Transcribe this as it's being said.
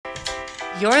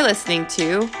You're listening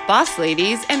to Boss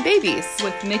Ladies and Babies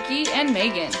with Mickey and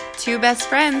Megan, two best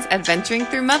friends adventuring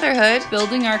through motherhood,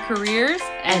 building our careers,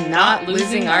 and not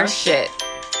losing our shit.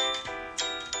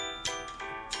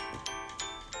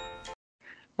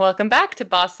 Welcome back to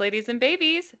Boss Ladies and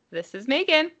Babies. This is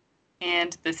Megan.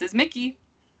 And this is Mickey.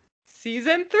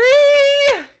 Season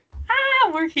 3!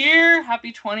 We're here.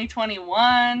 Happy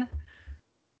 2021.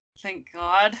 Thank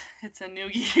God it's a new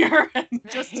year. And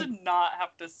just to not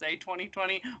have to say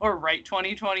 2020 or write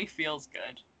 2020 feels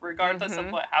good. Regardless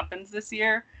of what happens this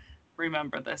year,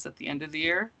 remember this at the end of the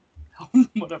year.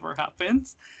 Whatever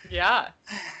happens. Yeah.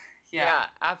 Yeah,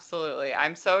 absolutely.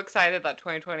 I'm so excited that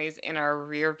 2020 is in our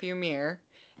rearview mirror.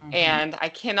 And I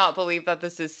cannot believe that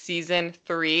this is season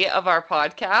 3 of our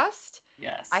podcast.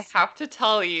 Yes. I have to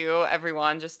tell you,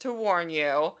 everyone, just to warn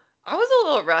you, I was a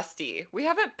little rusty. We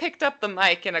haven't picked up the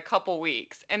mic in a couple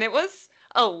weeks, and it was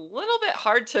a little bit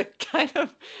hard to kind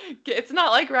of get. It's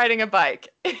not like riding a bike.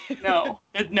 No,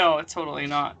 it's totally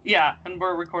not. Yeah, and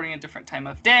we're recording a different time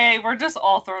of day. We're just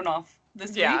all thrown off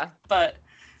this week. But,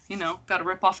 got to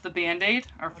rip off the Band-Aid.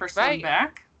 Our first one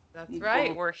back. That's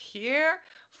right. We're here,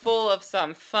 full of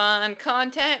some fun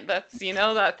content. That's,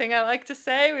 that thing I like to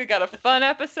say. We got a fun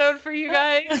episode for you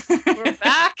guys. We're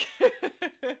back.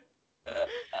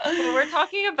 We're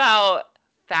talking about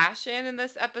fashion in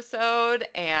this episode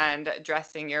and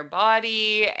dressing your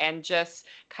body and just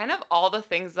kind of all the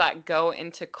things that go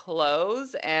into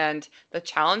clothes and the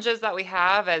challenges that we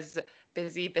have as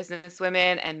busy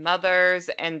businesswomen and mothers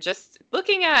and just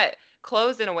looking at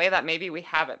clothes in a way that maybe we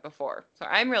haven't before. So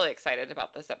I'm really excited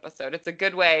about this episode. It's a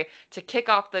good way to kick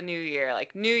off the new year,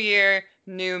 like new year,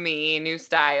 new me, new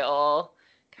style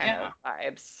kind of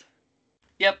vibes.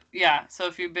 Yep. Yeah. So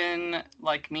if you've been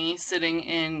like me sitting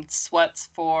in sweats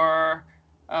for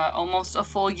almost a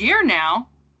full year now,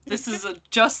 this is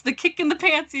just the kick in the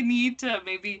pants you need to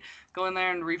maybe go in there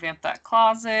and revamp that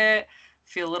closet,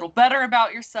 feel a little better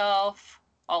about yourself,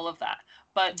 all of that.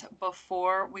 But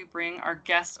before we bring our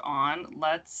guest on,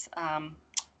 let's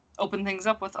open things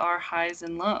up with our highs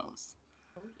and lows.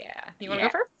 Oh, yeah. You want to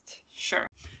go first? Sure.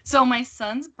 So my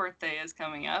son's birthday is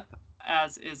coming up,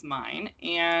 as is mine.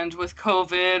 And with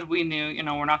COVID, we knew,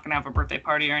 we're not going to have a birthday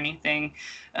party or anything.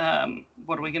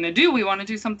 What are we going to do? We want to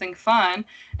do something fun.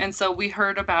 And so we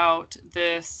heard about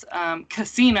this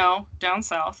casino down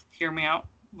south. Hear me out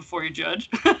before you judge.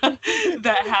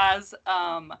 That has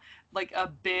like a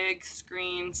big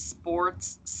screen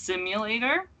sports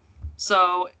simulator.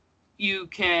 So you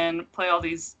can play all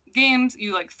these games.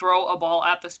 You like throw a ball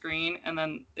at the screen and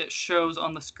then it shows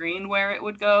on the screen where it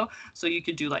would go. So you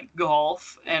could do like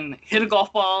golf and hit a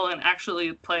golf ball and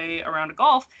actually play around a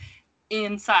golf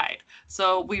inside.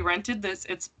 So we rented this.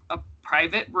 It's a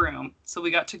private room. So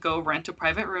we got to go rent a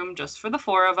private room just for the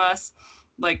 4 of us,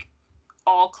 like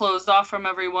all closed off from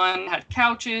everyone, had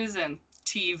couches and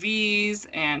TVs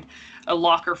and a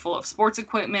locker full of sports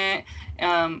equipment,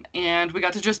 and we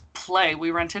got to just play.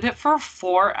 We rented it for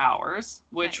 4 hours,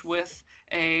 which with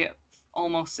a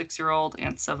almost 6-year-old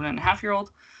and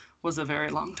 7.5-year-old was a very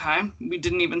long time. We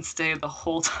didn't even stay the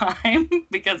whole time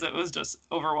because it was just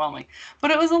overwhelming,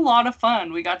 but it was a lot of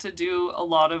fun. We got to do a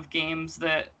lot of games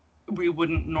that we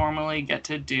wouldn't normally get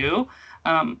to do.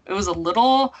 It was a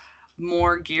little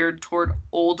more geared toward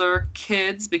older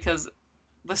kids because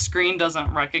the screen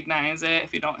doesn't recognize it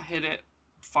if you don't hit it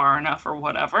far enough or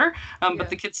whatever. But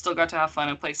the kids still got to have fun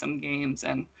and play some games.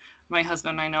 And my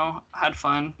husband, I know, had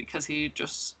fun because he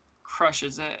just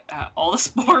crushes it at all the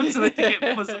sports. And I think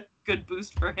it was a good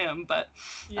boost for him. But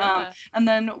and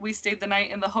then we stayed the night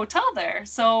in the hotel there.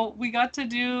 So we got to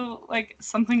do like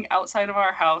something outside of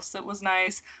our house that was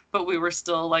nice, but we were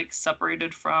still like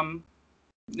separated from,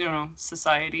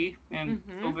 society and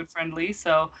COVID friendly.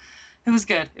 So it was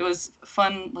good. It was a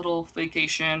fun little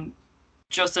vacation,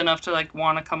 just enough to like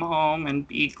want to come home and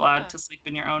be glad to sleep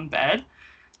in your own bed.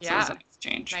 So it was a nice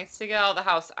change. Nice to get out of the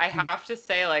house. I have to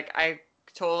say, like, I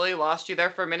totally lost you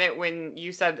there for a minute when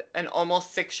you said an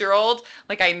almost 6-year-old.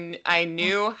 Like, I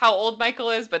knew how old Michael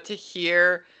is, but to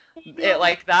hear it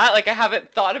like that, like I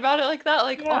haven't thought about it like that.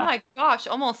 Like, oh my gosh,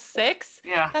 almost 6?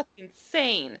 Yeah. That's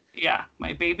insane. Yeah,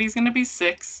 my baby's gonna be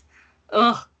 6.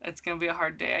 Ugh, it's going to be a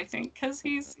hard day, I think, because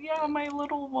he's, my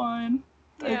little one.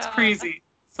 Yeah. It's crazy.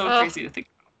 So crazy to think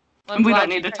about. And we don't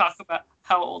need to talk about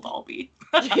how old I'll be.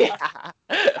 Yeah.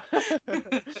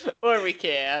 Or we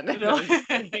can.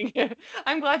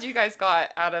 I'm glad you guys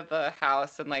got out of the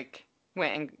house and, like,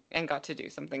 went and got to do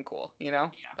something cool, Yeah.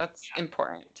 That's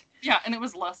important. Yeah, and it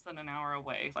was less than an hour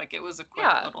away. Like, it was a quick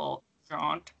little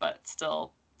jaunt, but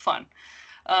still fun.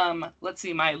 Let's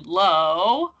see, my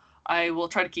low... I will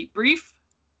try to keep brief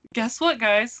guess what,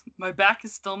 guys? My back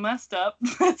is still messed up.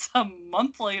 It's a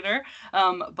month later,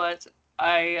 but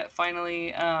I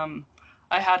finally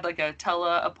I had like a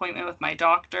tele appointment with my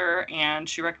doctor, and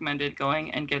she recommended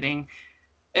going and getting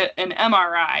an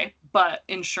MRI, but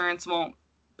insurance won't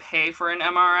pay for an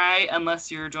MRI unless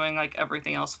you're doing like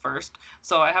everything else first.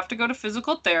 So I have to go to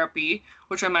physical therapy,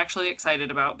 which I'm actually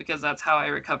excited about because that's how I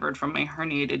recovered from my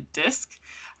herniated disc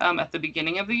at the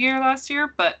beginning of the year last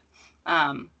year. But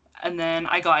and then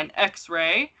I got an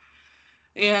X-ray,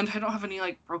 and I don't have any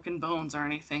like broken bones or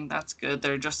anything. That's good.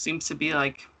 There just seems to be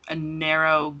like a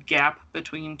narrow gap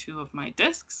between two of my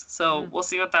discs. So we'll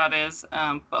see what that is.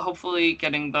 But hopefully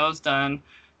getting those done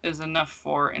is enough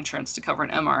for insurance to cover an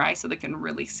MRI so they can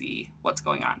really see what's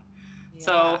going on. Yeah.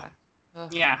 So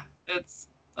Ugh. yeah, it's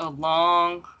a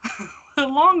long, a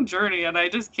long journey, and I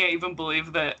just can't even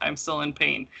believe that I'm still in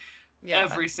pain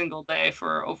every single day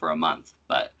for over a month.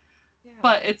 But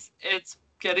it's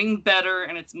getting better,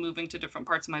 and it's moving to different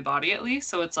parts of my body at least.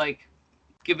 So it's like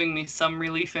giving me some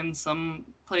relief in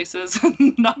some places,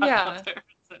 not others.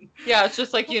 Yeah, it's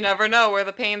just like you never know where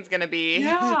the pain's gonna be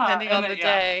depending on the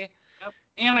day. Yep.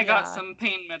 And I got some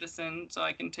pain medicine, so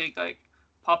I can take like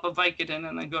pop a Vicodin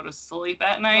and then go to sleep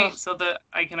at night so that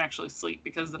I can actually sleep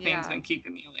because the pain's been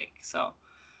keeping me awake. So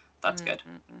that's good.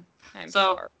 I'm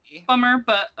so sorry. Bummer,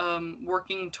 but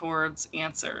working towards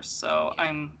answers. So I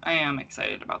am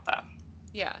excited about that.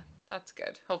 Yeah, that's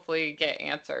good. Hopefully you get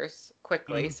answers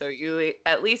quickly so you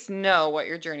at least know what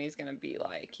your journey is going to be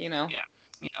like, you know?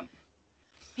 Yeah.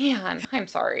 Man, I'm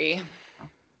sorry.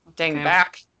 Dang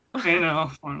back. I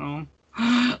know.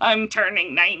 I'm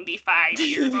turning 95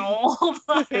 years old.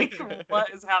 Like, what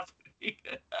is happening?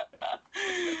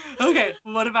 Okay,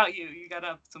 what about you? You got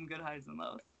some good highs and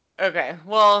lows. Okay,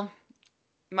 well,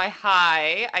 my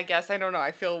high, I guess, I don't know,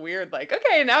 I feel weird, like,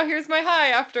 okay, now here's my high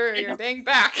after your dang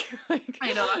back. Like,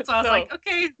 I know, that's why I was like,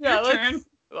 okay, your turn.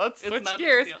 Let's switch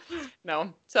gears.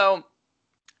 No, so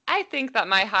I think that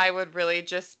my high would really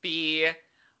just be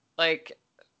like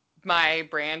my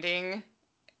branding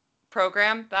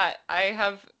program that I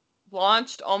have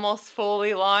launched, almost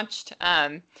fully launched.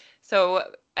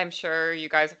 So I'm sure you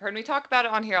guys have heard me talk about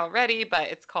it on here already, but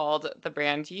it's called the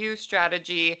Brand You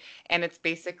Strategy. And it's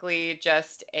basically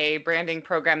just a branding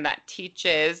program that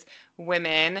teaches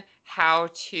women how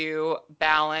to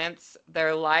balance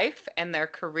their life and their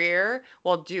career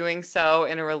while doing so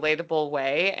in a relatable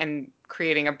way and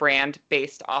creating a brand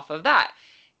based off of that.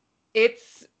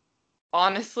 It's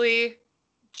honestly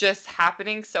just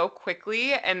happening so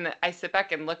quickly, and I sit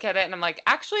back and look at it and I'm like,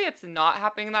 actually it's not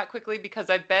happening that quickly because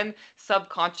I've been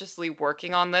subconsciously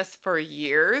working on this for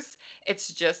years. It's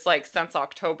just like since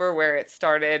October where it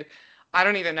started. I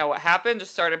don't even know what happened,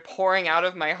 just started pouring out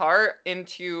of my heart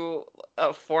into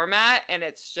a format, and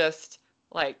it's just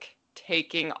like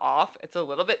taking off. It's a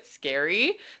little bit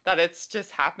scary that it's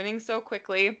just happening so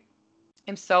quickly.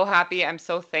 I'm so happy. I'm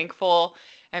so thankful.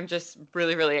 I'm just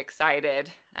really, really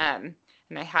excited. And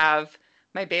I have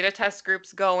my beta test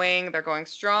groups going. They're going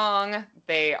strong.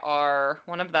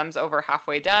 One of them's over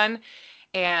halfway done.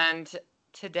 And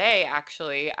today,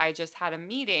 actually, I just had a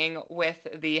meeting with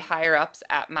the higher ups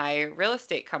at my real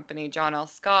estate company, John L.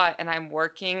 Scott, and I'm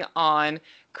working on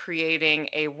creating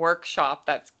a workshop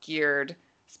that's geared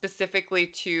specifically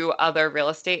to other real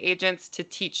estate agents to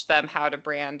teach them how to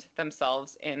brand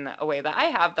themselves in a way that I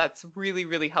have that's really,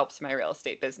 really helps my real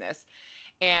estate business.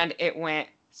 And it went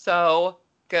so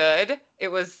good. It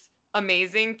was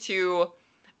amazing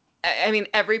I mean,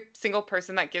 every single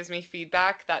person that gives me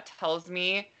feedback that tells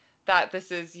me that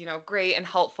this is, great and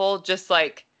helpful, just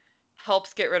like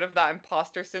helps get rid of that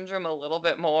imposter syndrome a little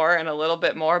bit more and a little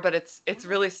bit more, but it's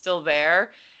really still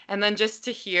there. And then just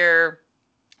to hear,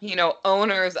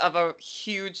 owners of a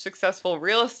huge successful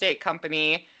real estate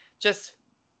company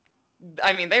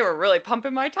they were really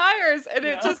pumping my tires, and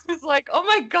it just was like, oh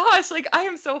my gosh, like I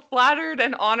am so flattered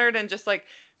and honored and just like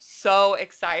so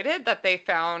excited that they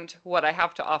found what I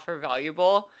have to offer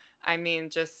valuable. I mean,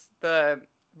 just the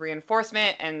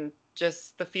reinforcement and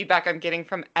just the feedback I'm getting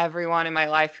from everyone in my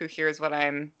life who hears what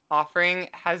I'm offering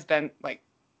has been like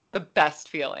the best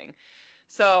feeling.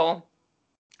 So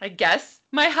I guess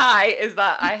my high is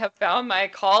that I have found my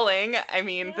calling. I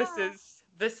mean,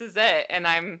 this is it, and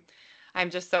I'm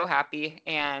just so happy,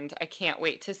 and I can't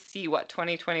wait to see what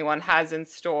 2021 has in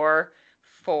store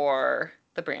for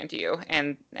the Brand You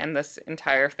and this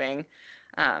entire thing.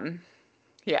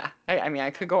 Yeah, I mean, I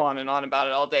could go on and on about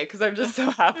it all day because I'm just so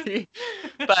happy.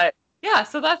 But yeah,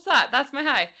 so that's that. That's my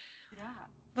high.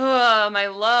 Yeah. My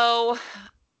low.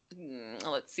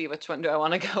 Let's see, which one do I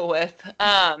want to go with?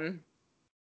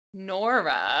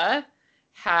 Nora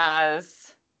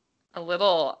has a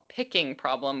little picking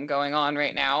problem going on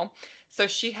right now. So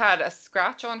she had a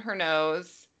scratch on her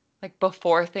nose like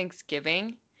before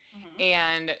Thanksgiving, Mm-hmm.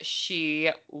 and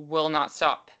she will not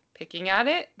stop picking at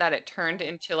it, that it turned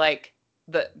into like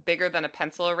the bigger than a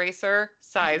pencil eraser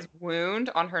size wound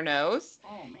on her nose.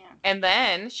 Oh man. And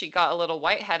then she got a little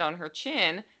whitehead on her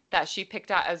chin that she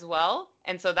picked at as well.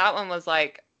 And so that one was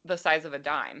like the size of a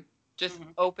dime, just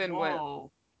open wound.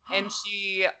 Whoa. And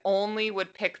she only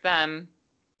would pick them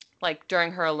like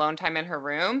during her alone time in her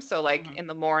room. So like in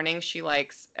the morning, she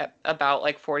likes about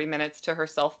like 40 minutes to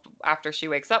herself after she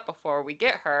wakes up before we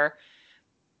get her.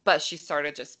 But she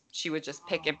would just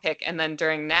pick and pick. And then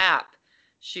during nap,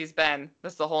 this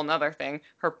is a whole nother thing.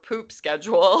 Her poop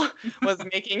schedule was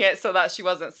making it so that she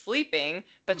wasn't sleeping,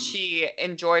 but she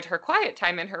enjoyed her quiet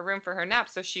time in her room for her nap.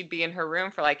 So she'd be in her room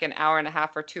for like an hour and a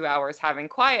half or 2 hours having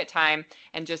quiet time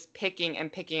and just picking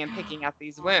and picking and picking at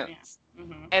these wounds.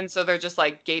 And so they're just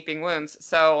like gaping wounds.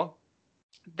 So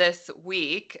this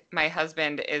week, my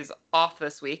husband is off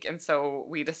this week. And so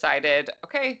we decided,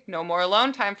 okay, no more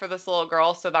alone time for this little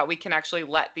girl so that we can actually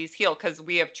let these heal. Because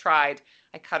we have tried,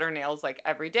 I cut her nails like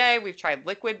every day. We've tried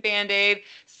liquid Band-Aid,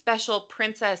 special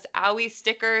Princess Owie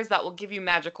stickers that will give you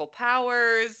magical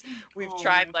powers. We've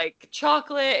tried like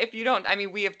chocolate.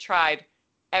 We have tried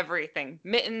everything.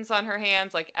 Mittens on her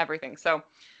hands, like everything. So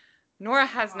Nora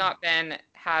has not been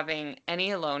having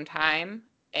any alone time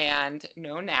and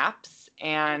no naps,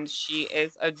 and she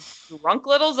is a drunk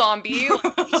little zombie.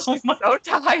 She's so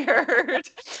tired.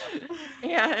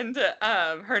 And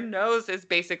her nose is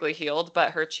basically healed,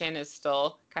 but her chin is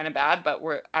still kind of bad. But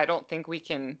I don't think we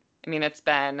can. It's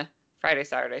been Friday,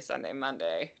 Saturday, Sunday,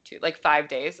 Monday, like 5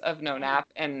 days of no nap,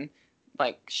 and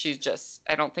like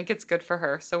I don't think it's good for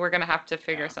her. So we're gonna have to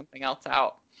figure something else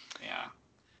out. Yeah.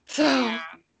 So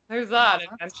there's that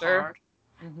adventure.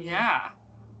 Yeah.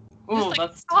 Ooh,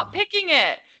 stop picking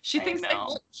it. She thinks they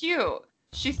look cute.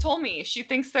 She's told me she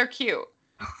thinks they're cute.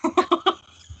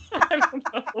 I don't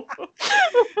know.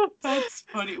 That's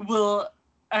funny. Well,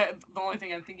 the only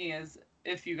thing I'm thinking is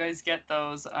if you guys get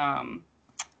those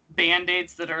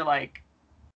Band-Aids that are like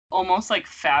almost like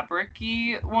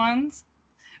fabric-y ones.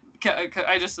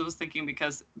 I just was thinking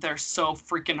because they're so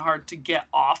freaking hard to get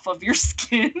off of your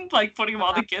skin. Like putting them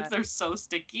on the kids, they're so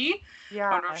sticky. Yeah.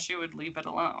 I wonder if she would leave it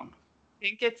alone. I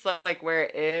think it's like where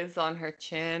it is on her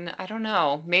chin. I don't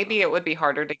know. Maybe it would be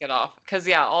harder to get off. Because,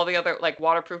 all the other, like,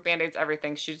 waterproof Band-Aids,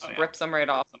 everything, she just rips them right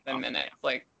off in minutes.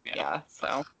 Like,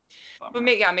 so. But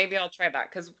maybe I'll try that.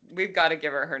 Because we've got to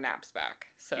give her naps back.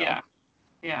 So.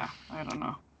 Yeah, I don't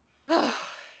know.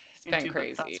 It's been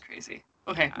crazy. That's crazy.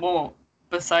 Okay, well,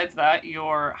 besides that,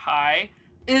 your high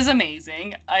is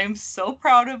amazing. I'm so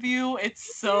proud of you.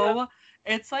 It's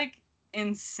like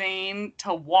insane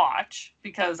to watch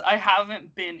because I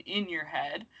haven't been in your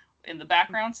head in the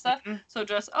background stuff. So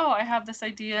just, I have this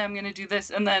idea, I'm going to do this.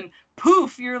 And then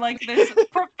poof, you're like this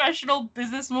professional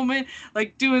businesswoman,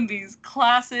 like doing these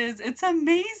classes. It's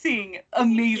amazing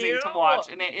to watch.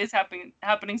 And it is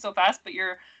happening so fast, but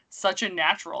you're such a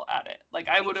natural at it. Like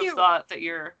I would have thought that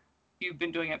you've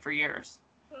been doing it for years.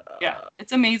 Yeah,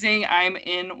 it's amazing. I'm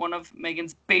in one of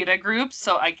Megan's beta groups,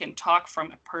 so I can talk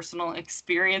from personal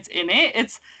experience in it.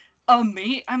 It's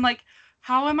amazing. I'm like,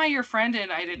 how am I your friend and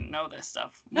I didn't know this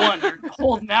stuff? One, you're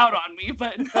holding out on me,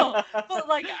 but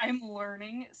like I'm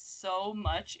learning so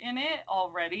much in it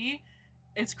already.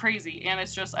 It's crazy. And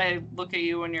it's just, I look at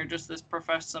you and you're just this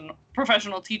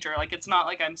professional teacher. Like, it's not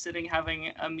like I'm sitting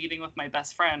having a meeting with my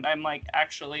best friend. I'm like,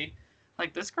 actually,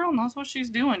 like, this girl knows what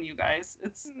she's doing, you guys.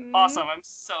 It's awesome. I'm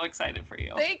so excited for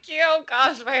you. Thank you.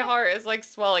 Gosh, my heart is like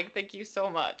swelling. Thank you so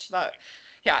much.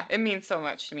 It means so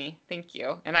much to me. Thank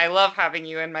you. And I love having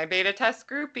you in my beta test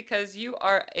group because you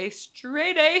are a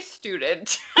straight A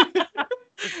student.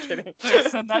 Just kidding. I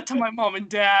send that to my mom and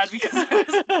dad because I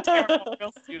was a terrible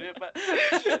girl student. But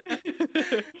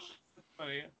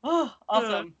funny. Oh,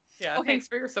 awesome. Yeah. Okay. Thanks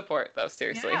for your support, though.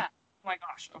 Seriously. Yeah. Oh my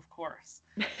gosh, of course.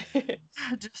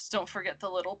 Just don't forget the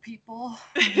little people.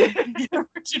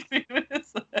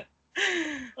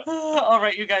 All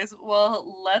right, you guys.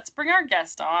 Well, let's bring our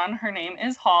guest on. Her name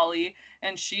is Holly,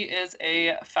 and she is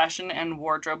a fashion and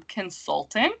wardrobe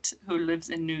consultant who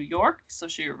lives in New York. So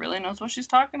she really knows what she's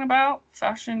talking about.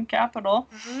 Fashion capital.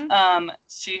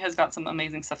 She has got some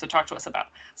amazing stuff to talk to us about.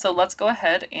 So let's go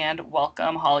ahead and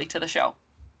welcome Holly to the show.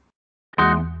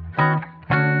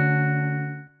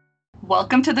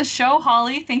 Welcome to the show,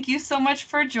 Holly. Thank you so much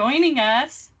for joining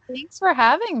us. Thanks for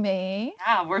having me.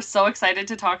 Yeah, we're so excited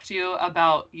to talk to you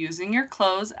about using your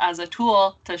clothes as a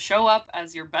tool to show up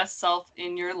as your best self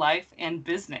in your life and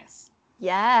business.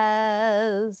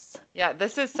 Yes. Yeah,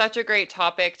 this is such a great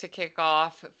topic to kick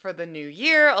off for the new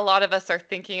year. A lot of us are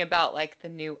thinking about like the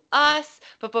new us.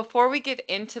 But before we get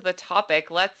into the topic,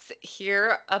 let's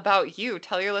hear about you.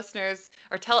 Tell your listeners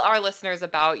or tell our listeners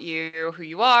about you, who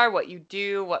you are, what you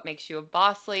do, what makes you a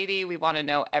boss lady. We want to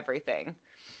know everything.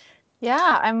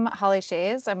 Yeah, I'm Holly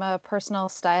Shays. I'm a personal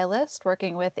stylist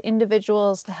working with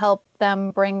individuals to help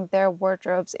them bring their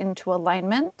wardrobes into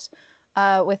alignment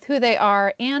with who they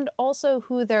are and also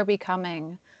who they're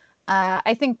becoming.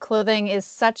 I think clothing is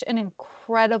such an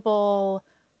incredible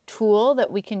tool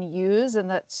that we can use, and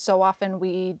that so often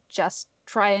we just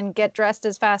try and get dressed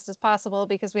as fast as possible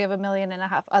because we have 1.5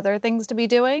 million other things to be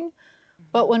doing.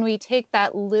 But Mhm. when we take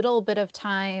that little bit of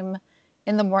time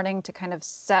in the morning to kind of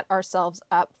set ourselves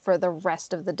up for the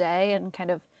rest of the day and kind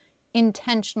of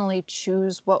intentionally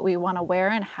choose what we want to wear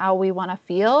and how we want to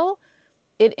feel,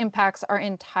 it impacts our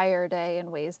entire day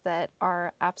in ways that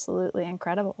are absolutely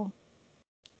incredible.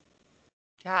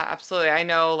 Yeah, absolutely. I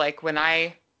know like when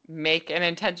I make an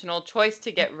intentional choice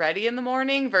to get ready in the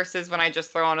morning versus when I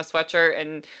just throw on a sweatshirt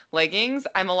and leggings,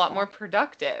 I'm a lot Yeah. more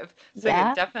productive. So I can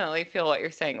Yeah. definitely feel what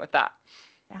you're saying with that.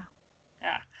 Yeah.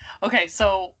 Yeah. Okay,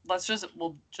 so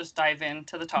we'll just dive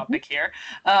into the Mhm. topic here.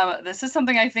 This is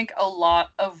something I think a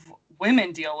lot of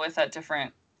women deal with at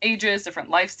different ages, different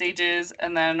life stages,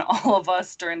 and then all of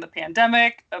us during the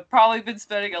pandemic have probably been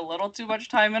spending a little too much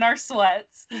time in our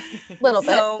sweats. Little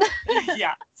bit. So,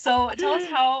 yeah. So tell us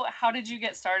how did you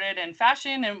get started in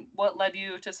fashion and what led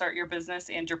you to start your business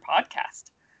and your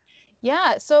podcast?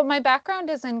 Yeah, so my background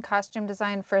is in costume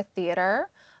design for theater.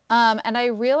 And I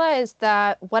realized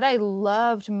that what I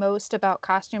loved most about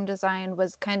costume design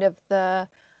was kind of the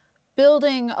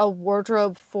building a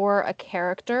wardrobe for a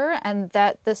character, and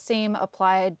that the same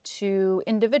applied to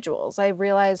individuals. I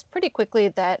realized pretty quickly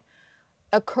that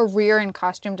a career in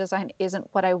costume design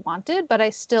isn't what I wanted, but I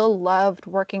still loved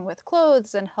working with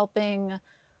clothes and helping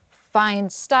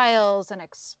find styles and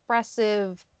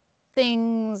expressive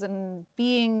things and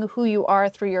being who you are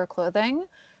through your clothing.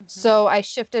 Mhm. So I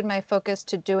shifted my focus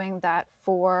to doing that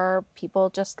for people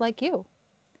just like you.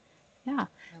 Yeah.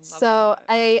 I love So that.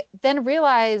 I then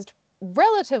realized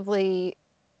relatively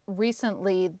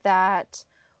recently that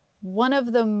one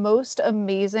of the most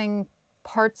amazing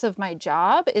parts of my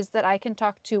job is that I can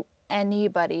talk to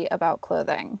anybody about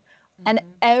clothing. And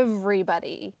Mhm.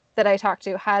 everybody that I talk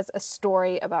to has a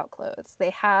story about clothes. They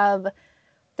have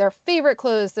their favorite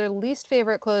clothes, their least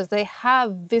favorite clothes. They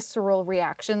have visceral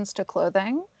reactions to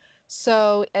clothing.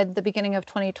 So at the beginning of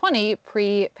 2020,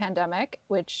 pre-pandemic,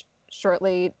 which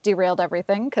shortly derailed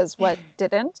everything because what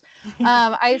didn't,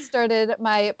 I started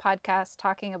my podcast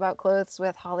talking about clothes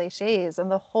with Holly Shays. And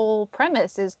the whole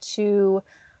premise is to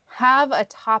have a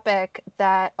topic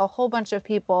that a whole bunch of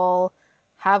people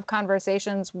have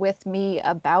conversations with me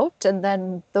about. And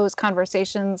then those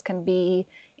conversations can be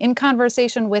in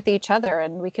conversation with each other,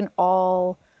 and we can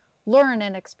all learn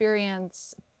and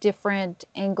experience different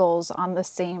angles on the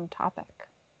same topic.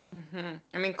 Mhm.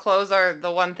 I mean, clothes are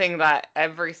the one thing that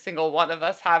every single one of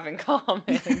us have in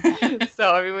common.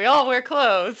 So, I mean, we all wear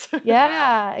clothes.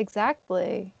 Yeah,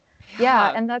 exactly. Yeah,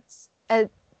 Yeah. and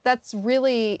that's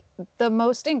really the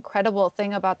most incredible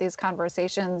thing about these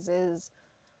conversations is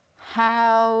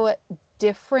how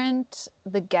different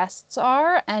the guests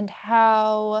are and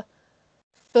how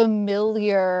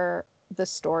familiar the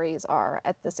stories are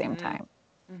at the same Mhm. time.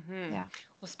 Mhm. Yeah.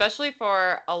 Well, especially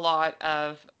for a lot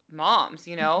of moms,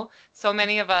 Mhm. so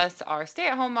many of us are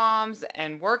stay-at-home moms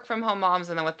and work from home moms,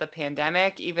 and then with the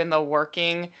pandemic, even the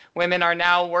working women are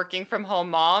now working from home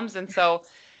moms, and so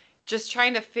just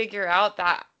trying to figure out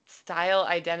that style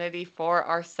identity for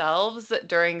ourselves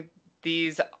during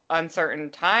these uncertain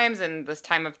times and this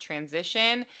time of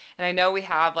transition. And I know we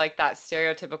have like that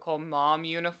stereotypical mom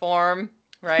uniform,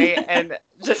 right? And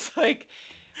just like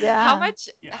Yeah.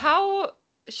 Yeah. how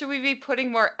should we be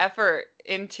putting more effort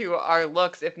into our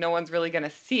looks if no one's really going to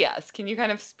see us? Can you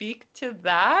kind of speak to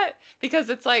that? Because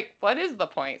it's like, what is the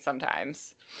point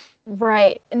sometimes?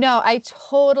 Right. No, I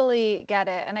totally get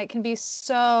it. And it can be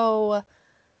so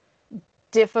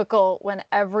difficult when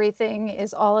everything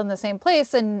is all in the same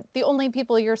place. And the only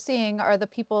people you're seeing are the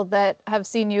people that have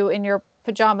seen you in your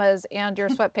pajamas and your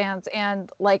sweatpants.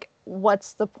 And like,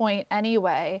 what's the point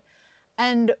anyway?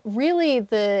 And really,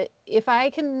 if I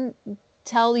can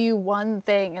tell you one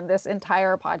thing in this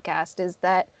entire podcast, is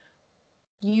that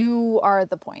you are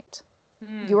the point.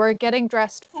 You Hmm, are getting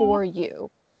dressed Aw, for you.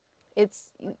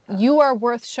 It's like that. you are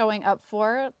worth showing up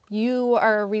for. You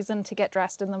are a reason to get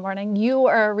dressed in the morning. You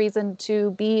are a reason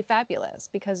to be fabulous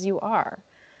because you are.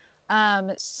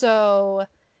 So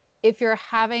if you're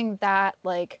having that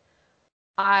like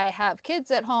I have kids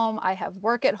at home, I have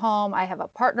work at home, I have a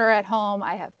partner at home,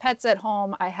 I have pets at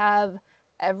home, I have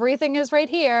everything is right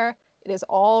here. It is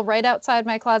all right outside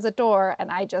my closet door,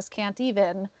 and I just can't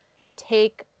even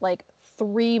take like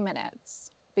 3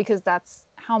 minutes because that's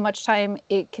how much time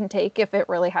it can take if it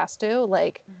really has to.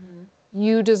 Like,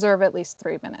 you deserve at least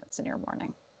 3 minutes in your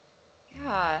morning.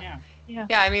 Yeah. Yeah. Yeah.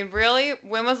 Yeah, I mean, really,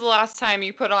 when was the last time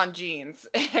you put on jeans?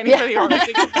 Anybody want to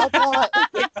think about that?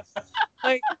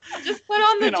 Like, just put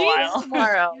on It's the been a jeans while.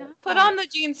 tomorrow. Yeah. Put on the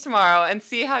jeans tomorrow and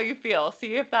see how you feel.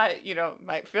 See if that,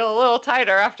 might feel a little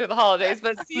tighter after the holidays,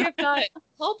 but see if that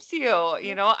helps you.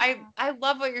 I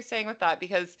love what you're saying with that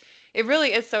because it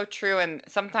really is so true. And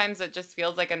sometimes it just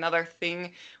feels like another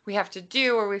thing we have to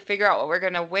do or we figure out what we're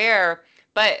going to wear.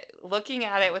 But looking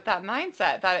at it with that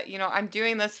mindset that, I'm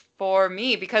doing this for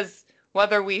me because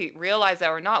whether we realize that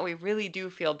or not, we really do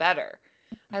feel better.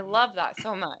 I love that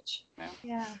so much.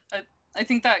 Yeah. I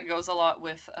think that goes a lot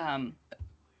with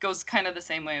goes kind of the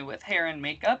same way with hair and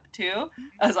makeup too,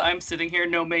 as I'm sitting here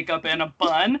no makeup and a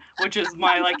bun, which is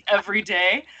my like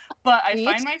everyday. But I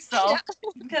find myself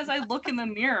because I look in the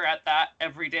mirror at that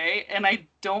every day and I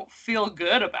don't feel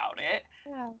good about it.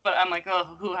 Yeah. But I'm like,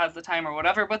 oh, who has the time or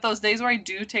whatever. But those days where I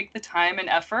do take the time and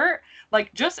effort,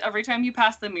 like just every time you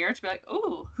pass the mirror to be like,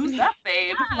 oh, who's that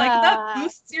babe? Like that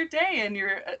boosts your day and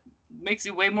makes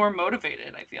you way more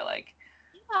motivated, I feel like.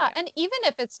 Yeah, and even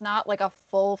if it's not like a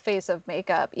full face of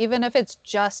makeup, even if it's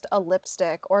just a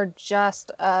lipstick or just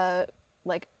a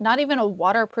like not even a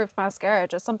waterproof mascara,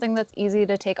 just something that's easy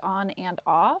to take on and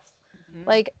off,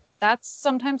 like that's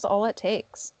sometimes all it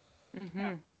takes.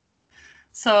 Mm-hmm.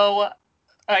 So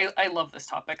I love this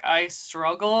topic. I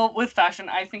struggle with fashion.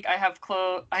 I think I have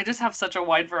I just have such a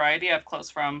wide variety. I have clothes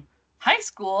from high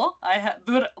school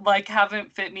that like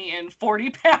haven't fit me in 40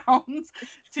 pounds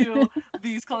to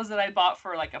these clothes that I bought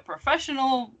for like a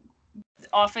professional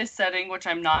office setting, which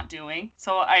I'm not doing.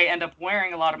 So I end up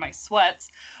wearing a lot of my sweats.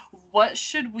 What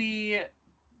should we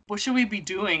be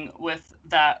doing with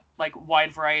that like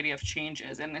wide variety of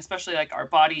changes, and especially like our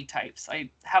body types?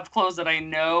 I have clothes that I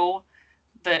know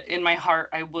that in my heart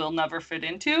I will never fit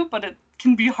into, but it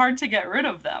can be hard to get rid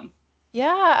of them.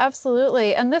 Yeah,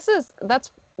 absolutely. And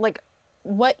that's like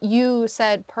what you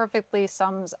said perfectly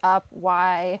sums up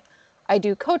why I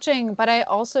do coaching, but I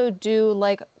also do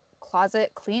like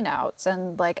closet clean outs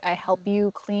and like I help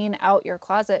you clean out your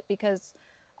closet because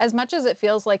as much as it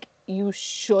feels like you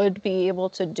should be able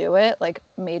to do it, like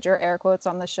major air quotes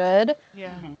on the should,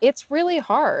 Yeah. it's really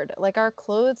hard. Like our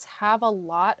clothes have a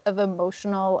lot of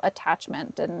emotional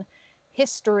attachment and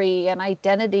history and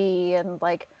identity and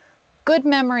like good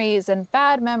memories and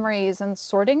bad memories, and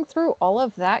sorting through all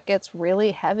of that gets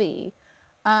really heavy.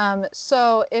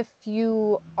 So if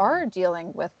you are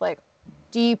dealing with like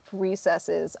deep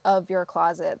recesses of your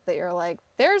closet that you're like,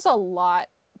 there's a lot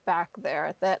back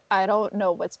there that I don't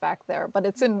know what's back there, but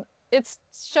it's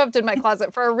shoved in my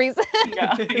closet for a reason.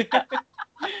 Yeah.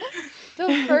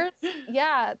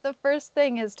 The first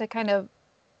thing is to kind of,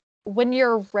 when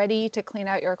you're ready to clean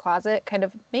out your closet, kind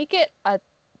of make it a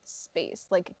space.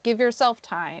 Like give yourself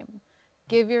time,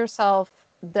 give yourself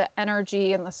the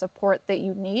energy and the support that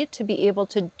you need to be able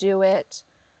to do it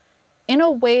in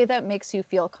a way that makes you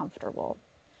feel comfortable.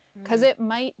 Because it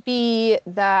might be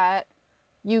that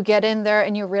you get in there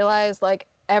and you realize like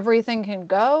everything can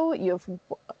go. You've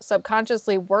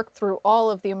subconsciously worked through all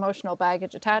of the emotional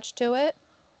baggage attached to it.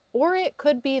 Or it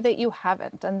could be that you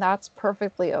haven't, and that's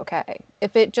perfectly okay.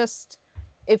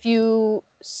 If you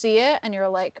see it and you're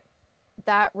like,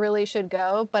 that really should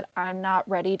go, but I'm not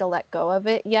ready to let go of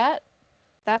it yet,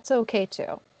 that's okay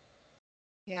too.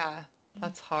 Yeah,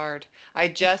 that's hard. I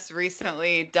just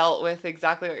recently dealt with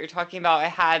exactly what you're talking about. I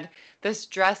had this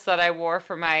dress that I wore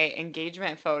for my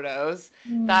engagement photos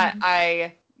that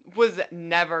I was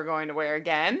never going to wear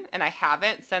again, and I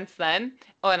haven't since then.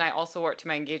 Oh, and I also wore it to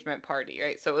my engagement party,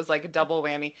 right? So it was like a double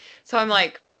whammy. So I'm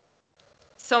like,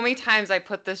 so many times I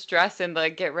put this dress in the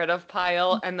get rid of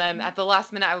pile, and then at the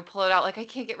last minute I would pull it out like, I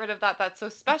can't get rid of that. That's so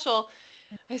special.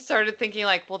 I started thinking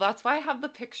like, well, that's why I have the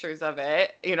pictures of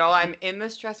it. I'm in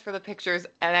this dress for the pictures,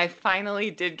 and I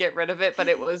finally did get rid of it, but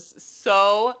it was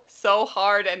so, so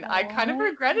hard, and I kind of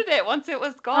regretted it once it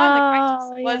was gone. Like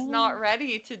I just was not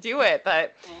ready to do it,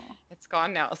 but it's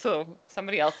gone now, so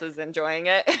somebody else is enjoying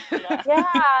it.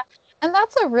 Yeah. And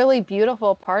that's a really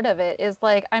beautiful part of it is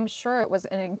like, I'm sure it was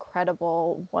an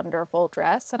incredible, wonderful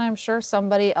dress, and I'm sure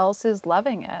somebody else is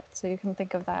loving it. So you can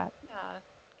think of that. Yeah.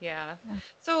 Yeah.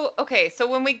 So, okay, so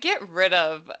when we get rid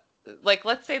of, like,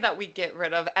 let's say that we get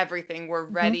rid of everything, we're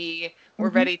ready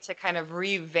to kind of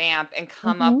revamp and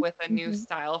come up with a new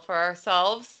style for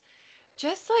ourselves.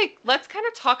 just like let's kind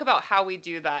of talk about how we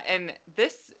do that. And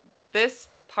this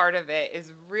part of it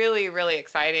is really, really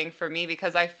exciting for me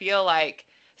because I feel like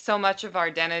so much of our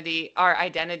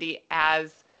identity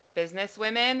as business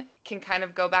women can kind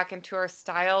of go back into our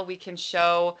style. We can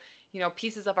show,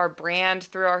 pieces of our brand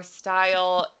through our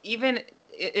style, even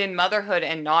in motherhood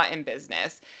and not in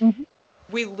business. Mhm.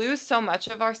 We lose so much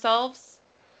of ourselves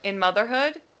in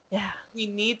motherhood. Yeah. We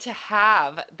need to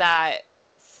have that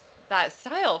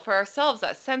style for ourselves,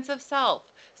 that sense of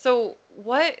self. So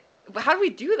how do we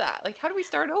do that? Like, how do we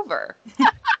start over?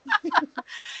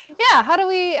 Yeah, how do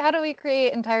we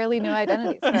create entirely new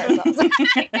identities for ourselves?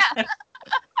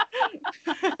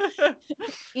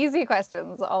 Easy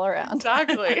questions all around.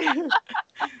 Exactly.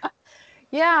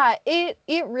 Yeah, it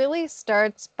really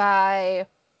starts by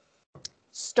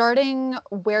starting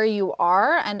where you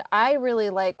are, and I really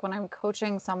like when I'm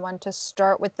coaching someone to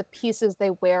start with the pieces they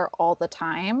wear all the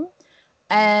time.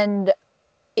 And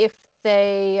if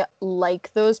they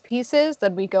like those pieces,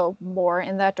 then we go more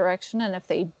in that direction. And if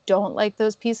they don't like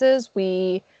those pieces,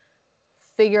 we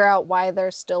figure out why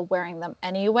they're still wearing them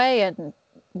anyway and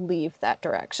leave that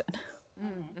direction.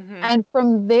 Mm-hmm. And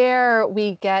from there,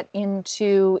 we get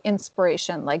into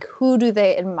inspiration. Like, who do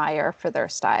they admire for their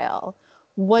style?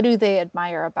 What do they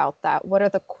admire about that? What are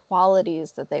the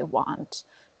qualities that they want?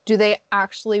 Do they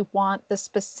actually want the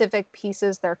specific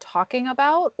pieces they're talking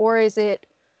about? Or is it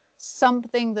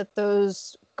something that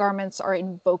those garments are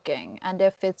invoking? And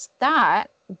if it's that,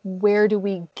 where do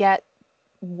we get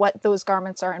what those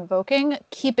garments are invoking,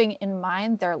 keeping in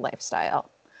mind their lifestyle?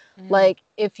 Like,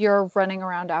 if you're running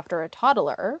around after a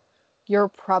toddler, you're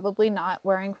probably not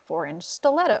wearing 4-inch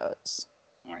stilettos.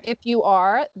 Right. If you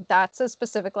are, that's a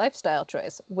specific lifestyle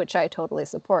choice, which I totally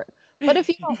support. But if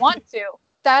you don't want to,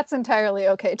 that's entirely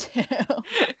okay too.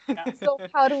 So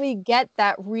how do we get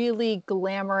that really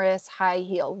glamorous high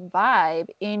heel vibe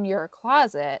in your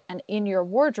closet and in your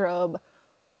wardrobe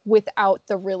without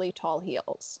the really tall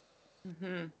heels?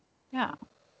 Mm-hmm. Yeah.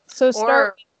 So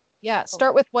Or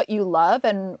start with what you love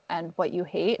and what you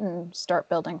hate and start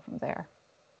building from there.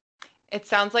 it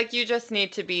sounds like you just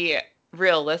need to be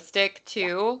realistic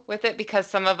too with it because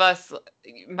some of us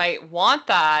might want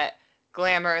that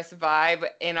glamorous vibe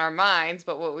in our minds,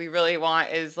 but what we really want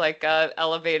is like a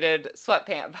elevated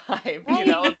sweatpant vibe,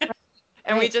 Right.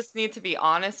 And we Right. just need to be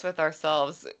honest with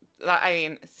ourselves. I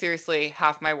mean, seriously,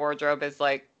 half my wardrobe is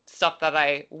like stuff that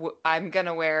I'm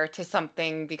gonna wear to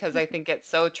something because I think it's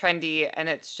so trendy and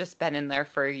it's just been in there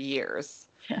for years.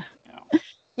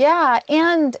 Yeah,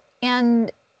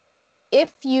 and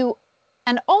if you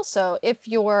and also if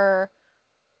you're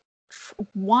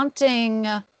wanting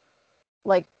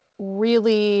like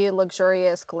really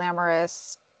luxurious,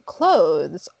 glamorous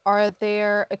clothes, are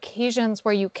there occasions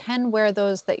where you can wear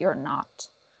those that you're not?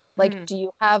 Like, do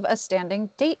you have a standing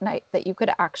date night that you could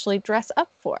actually dress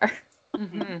up for?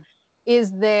 Mm-hmm.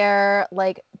 Is there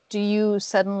like, do you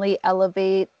suddenly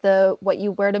elevate what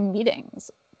you wear to meetings?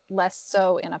 Less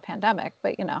so in a pandemic,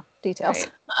 but details.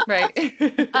 Right.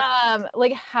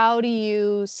 Like, how do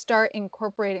you start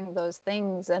incorporating those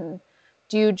things, and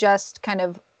do you just kind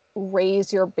of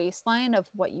raise your baseline of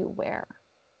what you wear?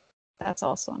 That's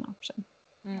also an option.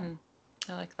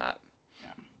 I like that.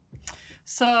 Yeah.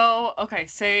 So, okay,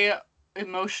 say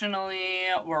emotionally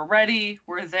we're ready,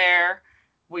 we're there,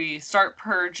 we start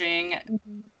purging.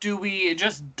 Do we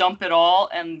just dump it all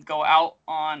and go out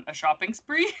on a shopping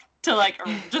spree to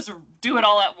or just do it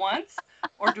all at once?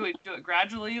 Or do we do it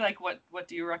gradually? Like, what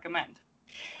do you recommend?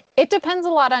 It depends a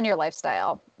lot on your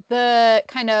lifestyle. The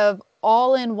kind of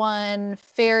all-in-one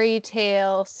fairy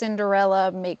tale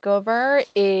Cinderella makeover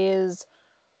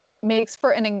makes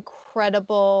for an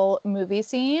incredible movie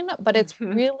scene, but it's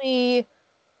really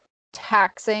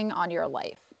taxing on your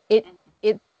life.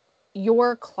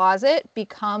 Your closet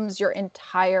becomes your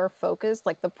entire focus,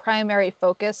 like the primary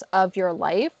focus of your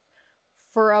life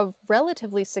for a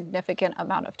relatively significant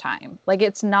amount of time. Like,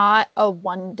 it's not a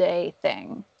one-day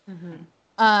thing.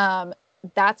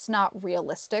 That's not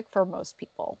realistic for most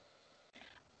people.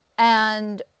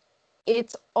 And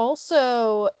it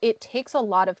takes a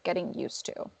lot of getting used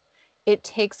to. It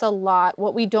takes a lot.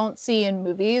 What we don't see in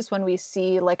movies when we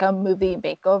see like a movie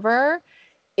makeover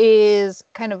is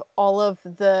kind of all of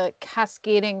the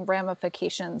cascading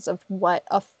ramifications of what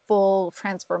a full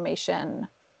transformation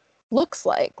looks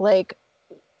like. Like,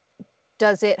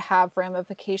 does it have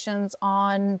ramifications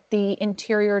on the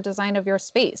interior design of your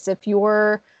space? If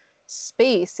your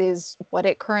space is what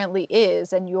it currently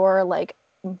is and you're like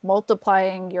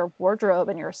multiplying your wardrobe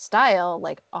and your style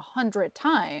like 100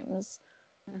 times,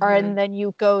 and then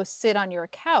you go sit on your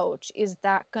couch, is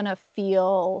that going to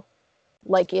feel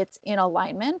like it's in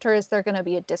alignment, or is there going to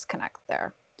be a disconnect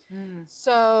there? Mm.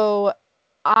 So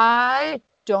I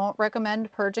don't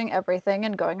recommend purging everything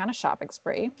and going on a shopping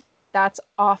spree. That's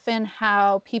often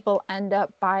how people end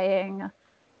up buying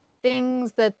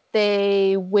things that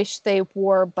they wish they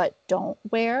wore but don't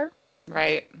wear.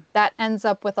 Right. That ends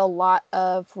up with a lot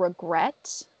of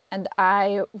regret. And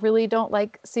I really don't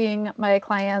like seeing my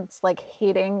clients like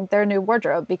hating their new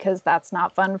wardrobe, because that's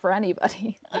not fun for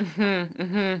anybody. Mm-hmm,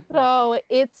 mm-hmm. So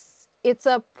it's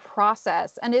a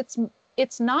process, and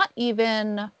it's not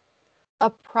even a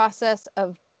process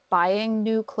of buying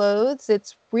new clothes.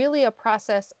 It's really a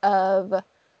process of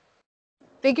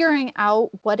figuring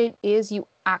out what it is you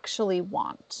actually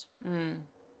want. Mm.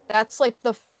 That's like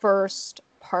the first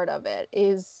part of it,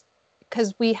 is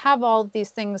because we have all these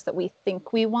things that we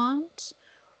think we want,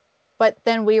 but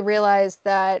then we realize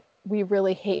that we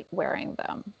really hate wearing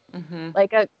them. Mm-hmm.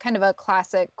 Like a kind of a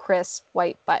classic crisp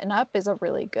white button up is a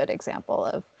really good example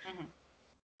of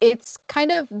it's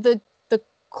kind of the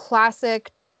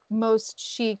classic, most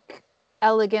chic,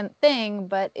 elegant thing,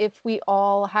 but if we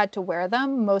all had to wear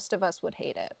them, most of us would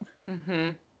hate it.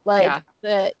 Mm-hmm. Like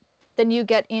Yeah. then you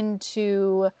get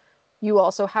into, you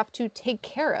also have to take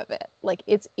care of it. Like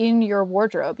it's in your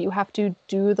wardrobe. You have to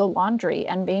do the laundry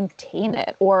and maintain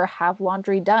it, or have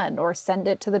laundry done, or send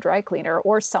it to the dry cleaner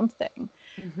or something.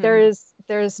 Mm-hmm.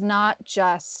 There's not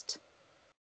just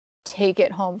take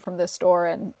it home from the store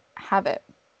and have it.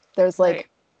 There's like Right.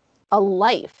 a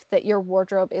life that your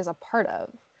wardrobe is a part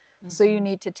of. So you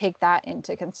need to take that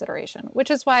into consideration, which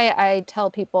is why I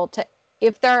tell people to,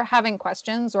 if they're having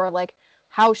questions or like,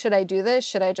 how should I do this?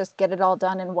 Should I just get it all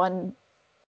done in one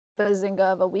bazinga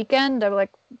of a weekend? I'm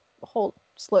like,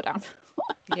 slow down.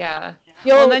 Yeah. Yeah.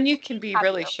 Well, You'll then you can be happy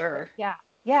really over it. sure.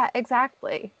 Yeah,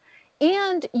 exactly.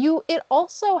 And it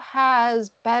also has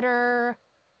better,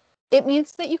 it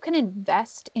means that you can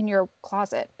invest in your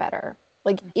closet better.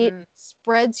 Like it Mm-hmm.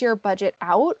 spreads your budget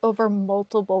out over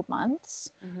multiple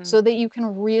months Mm-hmm. so that you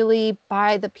can really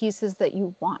buy the pieces that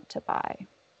you want to buy.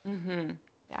 Mm-hmm.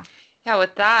 Yeah. Yeah,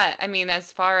 with that, I mean,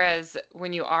 as far as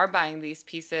when you are buying these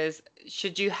pieces,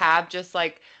 should you have just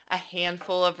like a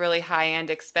handful of really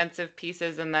high-end expensive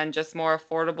pieces and then just more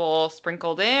affordable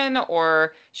sprinkled in,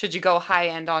 or should you go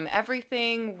high-end on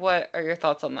everything? What are your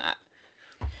thoughts on that?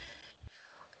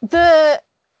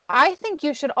 I think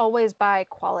you should always buy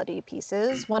quality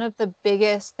pieces. One of the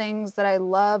biggest things that I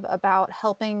love about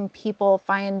helping people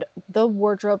find the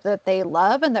wardrobe that they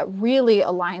love and that really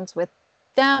aligns with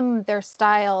them, their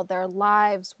style, their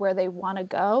lives, where they want to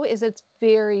go, is it's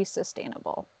very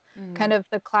sustainable. Kind Mm-hmm. of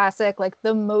the classic, like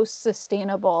the most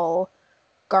sustainable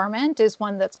garment is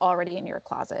one that's already in your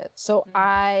closet. So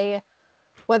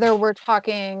whether we're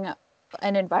talking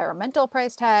an environmental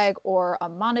price tag or a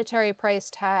monetary price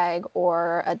tag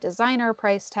or a designer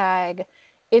price tag,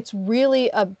 it's really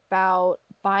about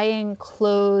buying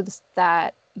clothes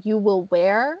that you will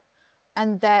wear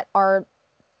and that are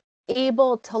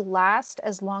able to last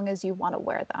as long as you want to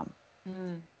wear them.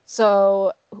 Mm-hmm.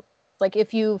 So, like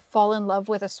if you fall in love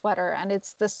with a sweater and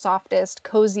it's the softest,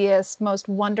 coziest, most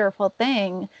wonderful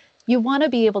thing, you want to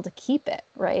be able to keep it,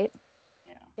 right?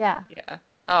 Yeah. Yeah. Yeah.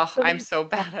 Oh, So I'm we, so yeah.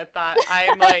 bad at that.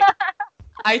 I'm like,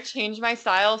 I change my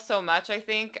style so much, I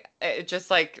think. It just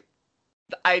like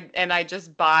I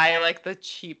just buy like the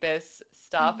cheapest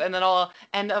stuff, and then I'll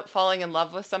end up falling in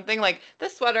love with something. Like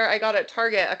this sweater I got at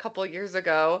Target a couple years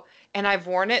ago, and I've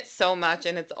worn it so much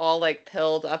and it's all like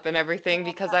pilled up and everything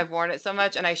because I've worn it so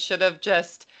much, and I should have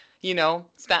just,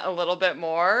 spent a little bit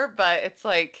more, but it's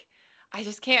like I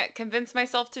just can't convince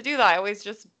myself to do that. I always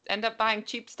just end up buying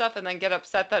cheap stuff and then get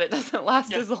upset that it doesn't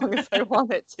last Yeah. as long as I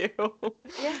want it to.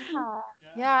 Yeah. Yeah.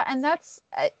 Yeah, and that's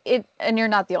it, and you're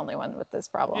not the only one with this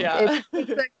problem. It's Yeah.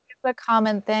 it's a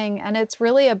common thing, and it's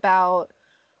really about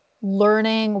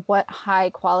learning what high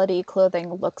quality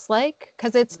clothing looks like,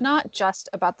 because it's not just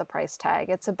about the price tag.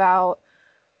 It's about,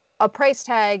 a price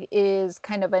tag is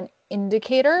kind of an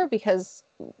indicator, because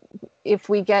if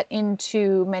we get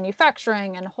into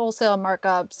manufacturing and wholesale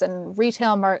markups and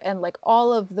and like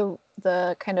all of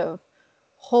the kind of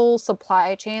whole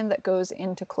supply chain that goes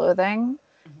into clothing,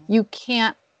 you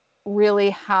can't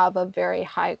really have a very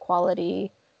high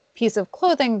quality piece of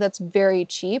clothing that's very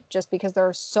cheap, just because there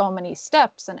are so many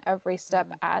steps and every step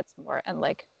Mhm. adds more. And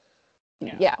like,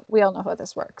 Yeah. yeah, we all know how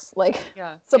this works. Like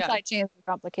Yeah. Yeah. supply chains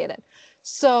are complicated.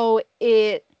 So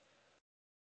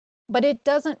but it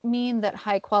doesn't mean that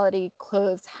high quality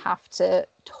clothes have to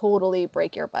totally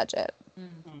break your budget.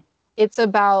 Mhm. It's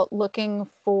about looking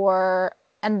for,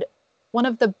 and one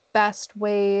of the best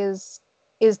ways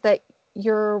is that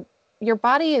your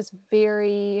body is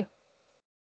very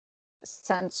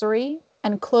sensory.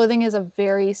 And clothing is a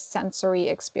very sensory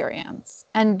experience.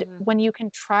 And when you can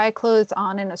try clothes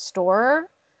on in a store,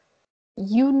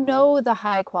 you know the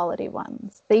high quality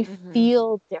ones. They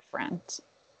feel different.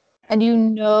 And you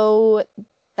know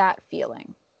that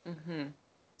feeling.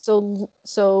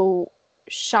 So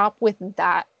shop with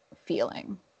that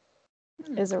feeling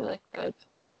is a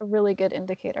really good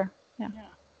indicator. Yeah.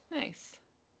 Nice.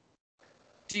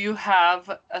 Do you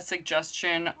have a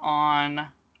suggestion on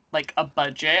like a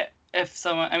budget? If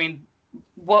someone, I mean,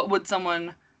 what would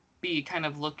someone be kind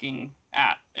of looking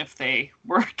at if they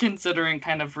were considering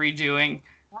kind of redoing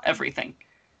everything?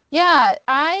 Yeah,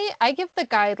 I give the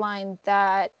guideline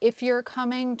that if you're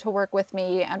coming to work with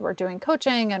me and we're doing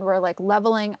coaching and we're like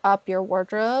leveling up your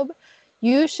wardrobe,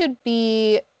 you should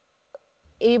be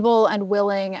able and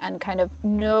willing and kind of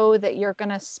know that you're going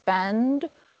to spend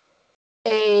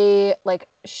a like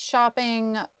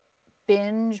shopping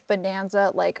binge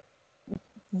bonanza, like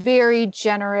very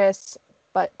generous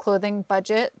but clothing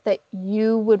budget that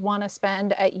you would want to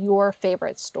spend at your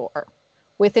favorite store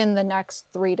within the next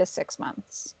 3 to 6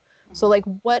 months. So like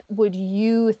what would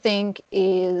you think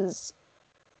is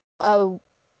a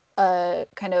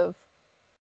kind of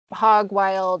hog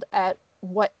wild at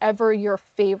whatever your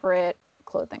favorite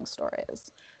clothing store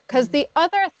is? Because the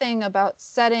other thing about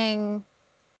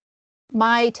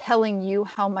telling you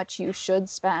how much you should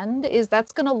spend is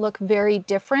that's going to look very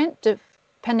different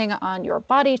depending on your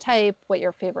body type, what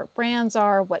your favorite brands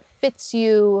are, what fits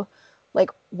you, like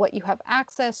what you have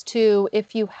access to.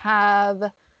 If you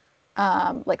have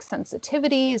like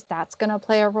sensitivities, that's going to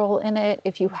play a role in it.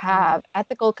 If you have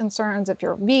ethical concerns, if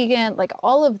you're vegan, like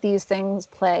all of these things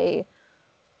play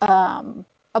a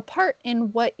part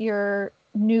in what your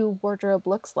new wardrobe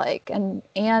looks like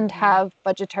and have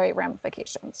budgetary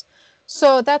ramifications.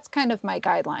 So that's kind of my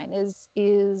guideline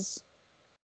is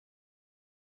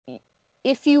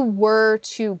if you were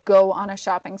to go on a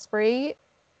shopping spree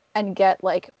and get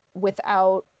like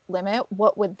without limit,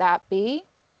 what would that be?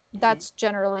 That's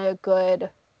generally a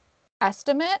good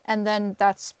estimate. And then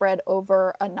that's spread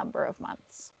over a number of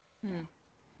months.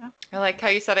 I like how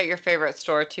you said at your favorite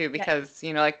store too, because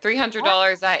you know, like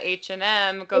 $300 at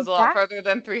H&M goes a lot further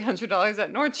than $300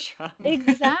 at Nordstrom.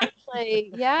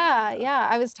 Exactly. Yeah.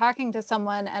 I was talking to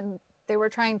someone and they were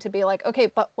trying to be like, okay,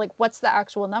 but like, what's the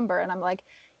actual number? And I'm like,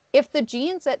 if the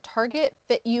jeans at Target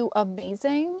fit you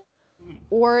amazing,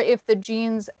 or if the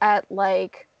jeans at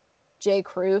like J.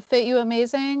 Crew fit you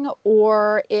amazing,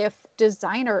 or if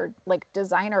designer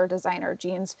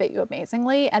jeans fit you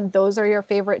amazingly, and those are your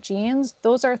favorite jeans,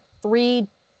 those are 3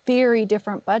 very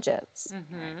different budgets.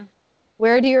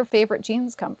 Where do your favorite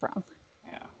jeans come from?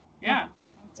 Yeah,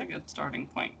 that's a good starting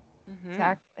point.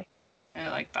 Exactly. I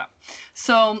like that.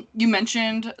 So you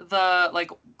mentioned the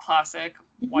like classic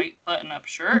white button-up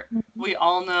shirt. We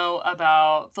all know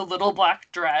about the little black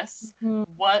dress.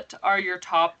 What are your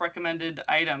top recommended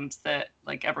items that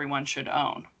like everyone should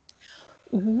own?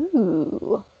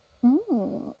 Ooh.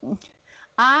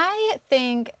 I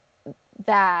think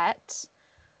that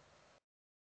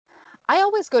I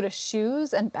always go to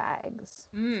shoes and bags.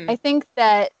 I think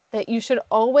that you should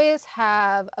always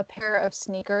have a pair of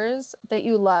sneakers that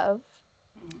you love,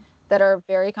 that are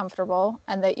very comfortable,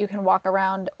 and that you can walk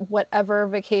around whatever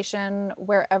vacation,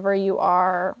 wherever you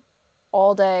are,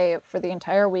 all day for the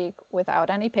entire week without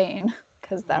any pain,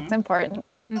 because that's important.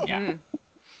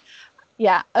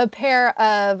 Yeah, a pair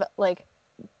of like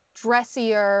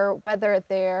dressier, whether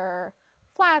they're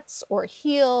flats or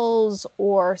heels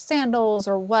or sandals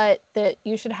or what, that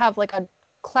you should have like a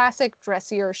classic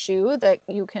dressier shoe that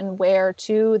you can wear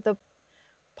to the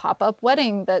pop-up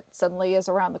wedding that suddenly is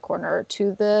around the corner,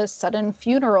 to the sudden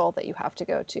funeral that you have to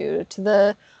go to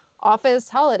the office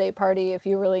holiday party if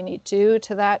you really need to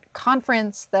that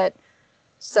conference that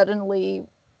suddenly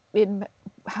in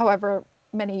however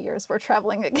many years we're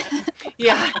traveling again.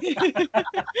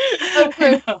 Of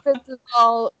course, this is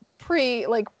all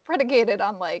predicated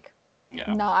on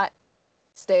not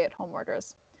stay-at-home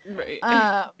orders. Right.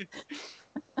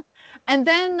 And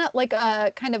then like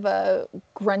a kind of a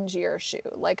grungier shoe,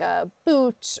 like a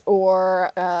boot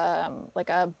or like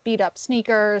a beat up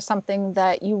sneaker, something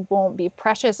that you won't be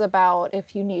precious about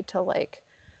if you need to like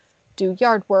do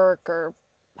yard work or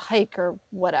hike or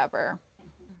whatever.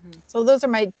 So those are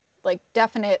my like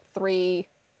definite 3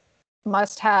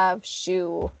 must-have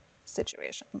shoe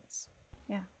situations.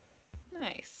 Yeah.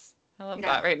 Nice. I love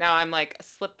that. Right now I'm like a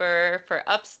slipper for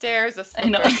upstairs, a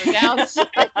slipper for downstairs.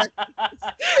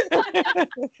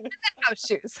 House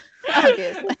shoes,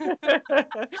 obviously.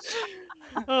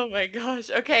 Oh my gosh.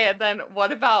 Okay, and then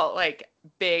what about like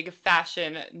big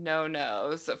fashion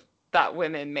no-nos that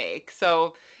women make?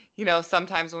 So, sometimes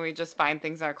when we just find things in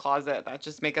our closet that just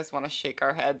make us want to shake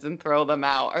our heads and throw them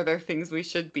out, are there things we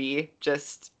should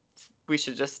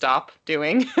just stop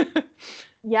doing?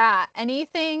 Yeah,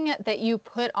 anything that you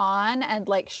put on and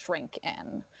like shrink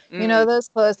in. Mm, Those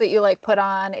clothes that you like put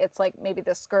on, it's like maybe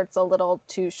the skirt's a little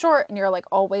too short and you're like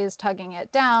always tugging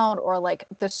it down, or like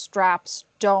the straps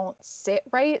don't sit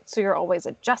right, so you're always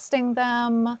adjusting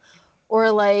them,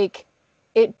 or like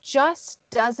it just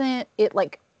doesn't, it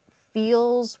like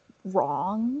feels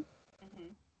wrong. Mhm.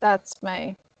 That's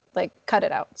my like cut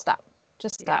it out. Stop.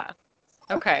 Just stop.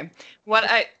 yeah. Okay.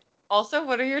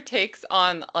 What are your takes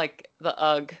on like the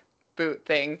UGG boot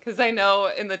thing? Because I know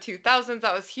in the 2000s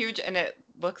that was huge and it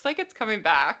looks like it's coming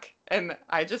back. And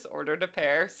I just ordered a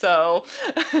pair. So,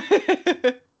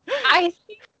 I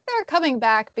think they're coming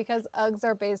back because Uggs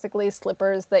are basically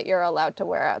slippers that you're allowed to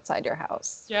wear outside your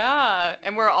house. yeah.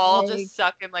 And we're all Like, just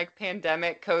stuck in like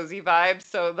pandemic cozy vibes.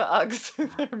 So the Uggs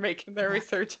are making their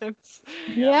resurgence.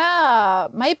 yeah,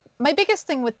 my biggest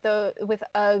thing with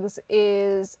Uggs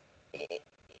is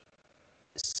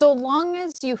so long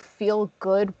as you feel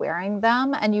good wearing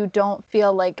them and you don't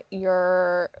feel like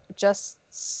you're just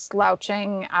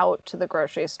slouching out to the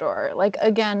grocery store. Like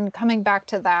again, coming back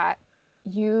to that,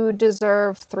 you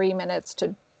deserve 3 minutes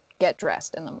to get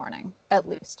dressed in the morning, at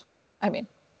least. I mean,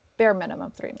 bare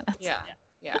minimum 3 minutes. Yeah.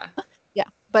 Yeah. Yeah,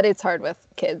 but it's hard with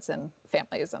kids and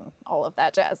families and all of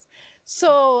that jazz.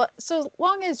 So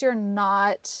long as you're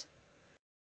not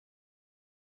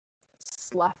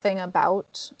sloughing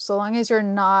about, so long as you're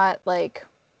not like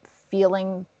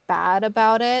feeling bad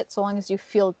about it, so long as you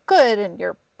feel good and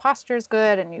your posture's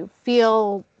good and you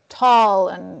feel tall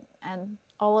and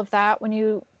all of that when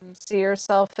you see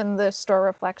yourself in the store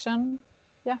reflection,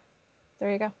 yeah,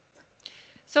 there you go.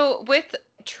 So with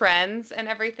trends and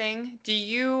everything,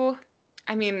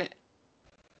 I mean,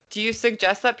 do you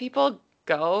suggest that people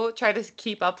go try to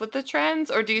keep up with the trends,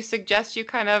 or do you suggest you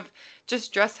kind of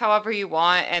just dress however you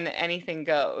want and anything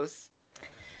goes?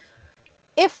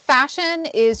 If fashion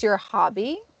is your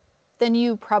hobby, then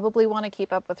you probably want to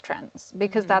keep up with trends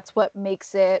because Mhm. that's what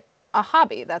makes it a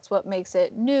hobby. That's what makes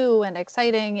it new and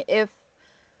exciting. If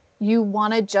you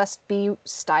want to just be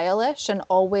stylish and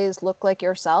always look like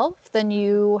yourself, then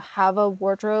you have a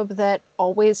wardrobe that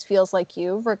always feels like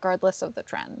you, regardless of the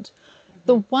trend.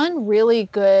 The Mhm. one really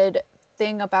good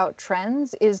thing about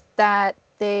trends is that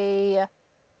they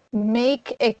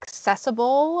make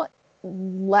accessible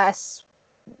less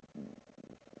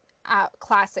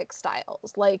classic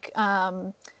styles. Like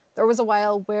there was a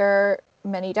while where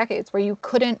many decades where you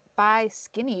couldn't buy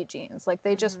skinny jeans. Like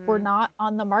they just were Mhm. not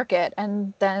on the market.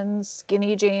 And then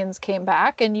skinny jeans came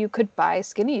back and you could buy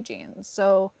skinny jeans.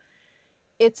 So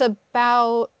it's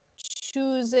about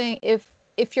choosing if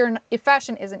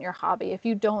fashion isn't your hobby, if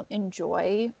you don't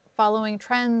enjoy following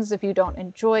trends, if you don't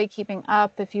enjoy keeping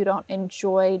up, if you don't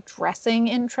enjoy dressing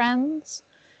in trends,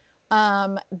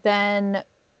 then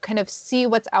kind of see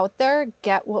what's out there,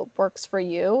 get what works for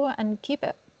you, and keep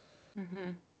it.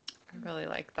 Mhm. I really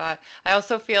like that. I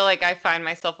also feel like I find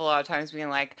myself a lot of times being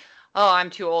like, oh, I'm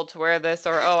too old to wear this,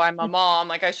 or oh, I'm a mom,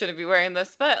 like I shouldn't be wearing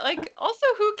this. But like, also,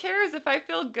 who cares if I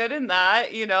feel good in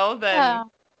that, Yeah.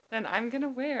 then I'm gonna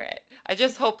wear it. I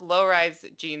just hope low-rise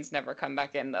jeans never come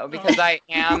back in though, because I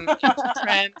am into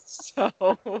trends.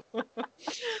 So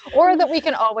Or that we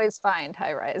can always find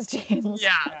high rise jeans. yeah,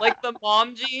 Yeah. like the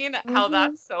mom jean, how Mhm.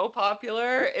 that's so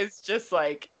popular is just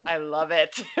like I love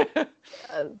it.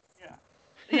 Yes. Yeah.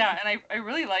 Yeah, and I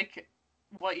really like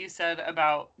what you said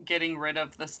about getting rid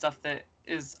of the stuff that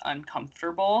is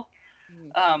uncomfortable.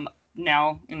 Mm, Um,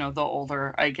 Now, the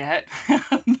older I get,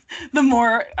 the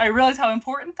more I realize how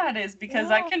important that is because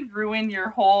that Yeah. can ruin your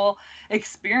whole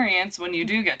experience when you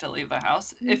do get to leave the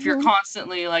house if you're Mhm.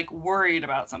 constantly like worried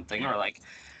about something or like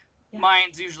Yeah.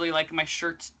 mine's usually like my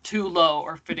shirt's too low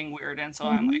or fitting weird and so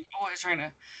I'm Mhm. like always trying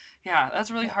to yeah,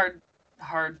 that's really hard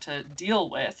to deal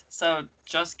with. So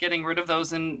just getting rid of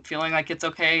those and feeling like it's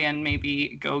okay and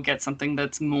maybe go get something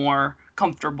that's more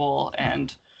comfortable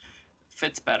and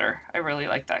fits better. I really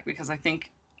like that because I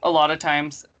think a lot of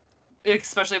times,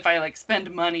 especially if I like spend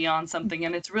money on something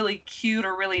and it's really cute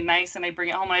or really nice and I bring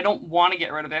it home and I don't want to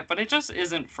get rid of it, but it just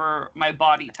isn't for my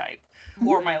body type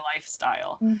or mhm, my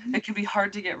lifestyle. Mhm. It can be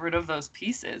hard to get rid of those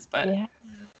pieces, but Yeah.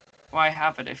 why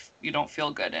have it if you don't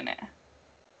feel good in it?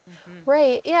 mhm,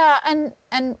 Right. Yeah.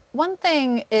 And one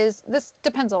thing is this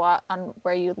depends a lot on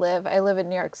where you live. I live in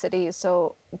New York City,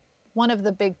 so one of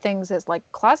the big things is like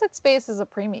closet space is a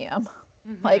premium.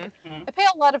 Like mhm. Mhm. I pay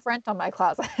a lot of rent on my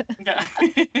closet. Yeah.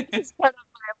 It's part of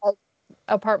my like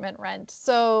apartment rent.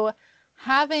 So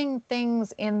having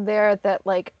things in there that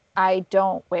like I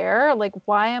don't wear, like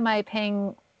why am I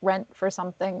paying rent for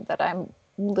something that I'm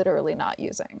literally not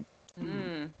using.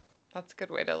 That's a good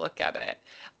way to look at it.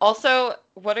 Also,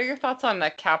 what are your thoughts on the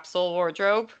capsule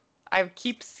wardrobe? I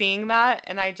keep seeing that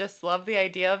and I just love the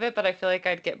idea of it, but I feel like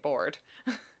I'd get bored.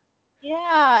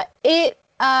 Yeah, it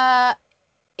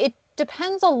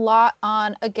depends a lot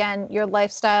on, again, your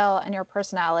lifestyle and your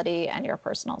personality and your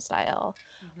personal style.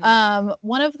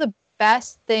 One of the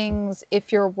best things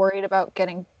if you're worried about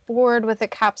getting bored with a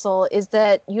capsule is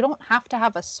that you don't have to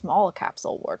have a small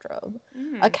capsule wardrobe.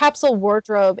 A capsule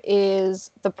wardrobe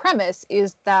the premise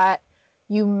is that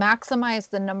you maximize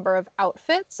the number of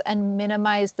outfits and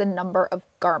minimize the number of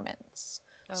garments.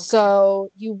 Okay.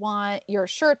 So you want your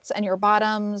shirts and your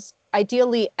bottoms.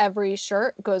 Ideally, every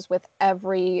shirt goes with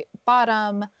every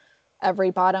bottom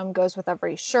goes with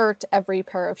every shirt, every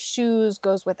pair of shoes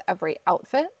goes with every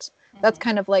outfit. That's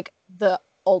kind of like the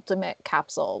ultimate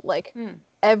capsule. Like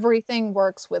everything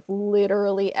works with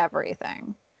literally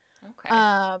everything.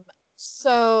 Okay.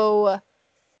 So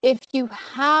if you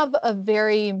have a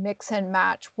very mix and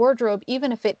match wardrobe,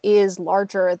 even if it is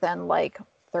larger than like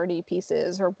 30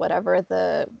 pieces or whatever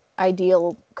the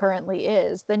ideal currently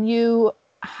is, then you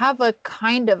have a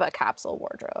kind of a capsule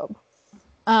wardrobe.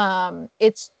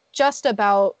 It's just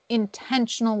about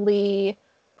intentionally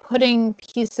putting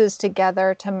pieces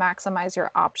together to maximize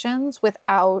your options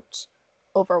without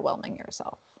overwhelming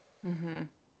yourself.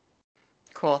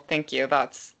 Cool. Thank you.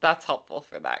 That's helpful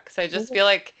for that. Because I just feel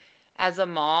like as a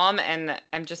mom, and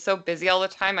I'm just so busy all the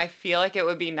time, I feel like it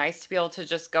would be nice to be able to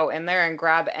just go in there and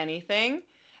grab anything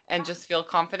and just feel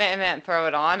confident in it and throw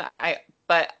it on.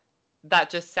 But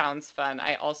that just sounds fun.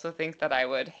 I also think that I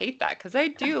would hate that because I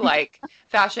do like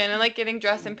fashion and like getting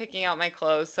dressed and picking out my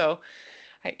clothes. So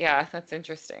yeah, that's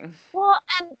interesting. Well,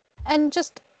 and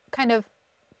just kind of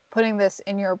putting this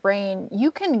in your brain, you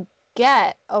can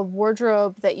get a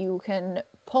wardrobe that you can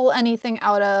pull anything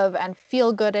out of and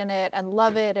feel good in it and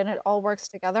love it, and it all works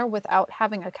together without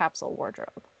having a capsule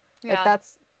wardrobe. Yeah. Like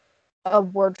that's a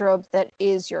wardrobe that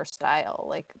is your style.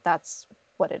 Like that's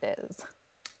what it is.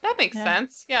 That makes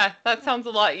sense. Yeah, that sounds a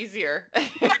lot easier.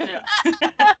 Yeah.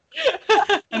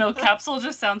 I know capsule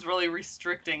just sounds really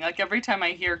restricting. Like every time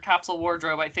I hear capsule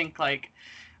wardrobe, I think like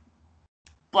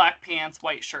black pants,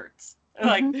 white shirts.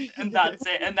 Like, and that's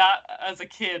it. And that, as a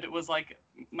kid, it was like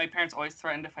my parents always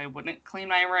threatened if I wouldn't clean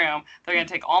my room, they're gonna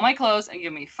take all my clothes and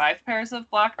give me 5 pairs of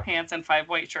black pants and 5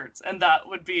 white shirts, and that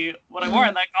would be what I wore,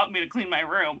 and that got me to clean my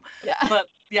room. Yeah. But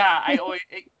yeah, I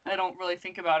don't really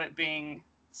think about it being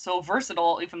so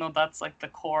versatile, even though that's like the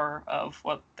core of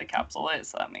what the capsule is.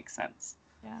 So that makes sense.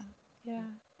 Yeah.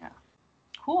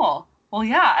 Cool. Well,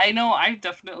 yeah, I know I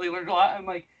definitely learned a lot. I'm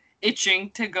like itching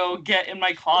to go get in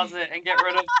my closet and get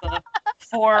rid of the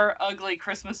 4 ugly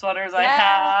Christmas sweaters I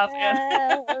have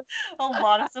and a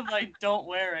lot of stuff I don't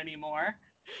wear anymore.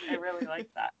 I really like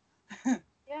that.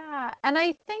 Yeah, and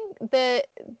I think that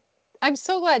I'm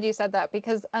so glad you said that,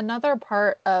 because another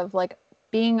part of like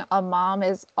being a mom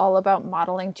is all about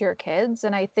modeling to your kids.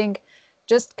 And I think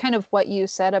just kind of what you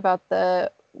said about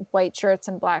the white shirts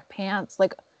and black pants,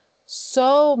 like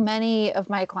so many of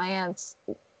my clients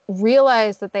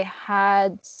realized that they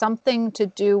had something to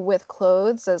do with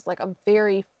clothes as like a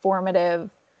very formative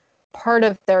part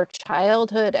of their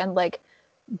childhood, and like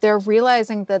they're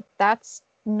realizing that that's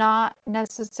not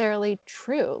necessarily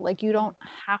true. Like you don't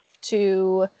have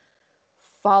to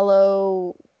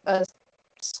follow a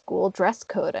school dress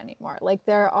code anymore. Like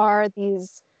there are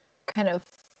these kind of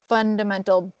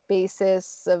fundamental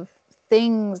basis of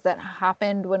things that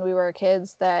happened when we were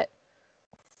kids that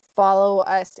follow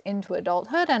us into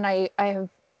adulthood. And I have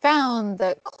found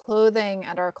that clothing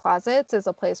and our closets is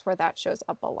a place where that shows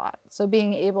up a lot. So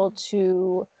being able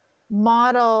to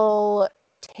model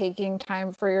taking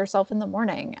time for yourself in the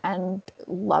morning and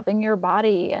loving your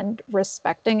body and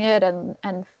respecting it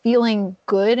and feeling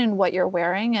good in what you're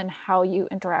wearing and how you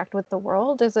interact with the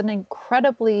world is an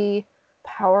incredibly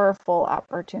powerful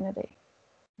opportunity.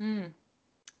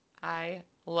 I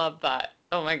love that.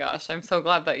 Oh my gosh, I'm so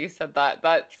glad that you said that.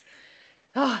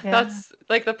 That's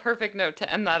like the perfect note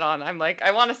to end that on. I'm like,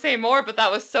 I want to say more, but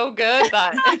that was so good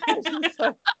that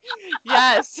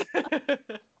yes.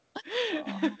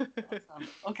 Awesome.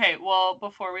 Okay, well,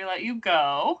 before we let you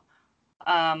go,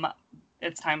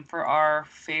 it's time for our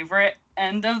favorite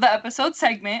end of the episode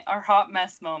segment, our hot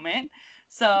mess moment.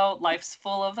 So life's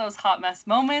full of those hot mess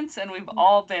moments, and we've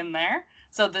all been there.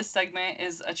 So this segment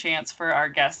is a chance for our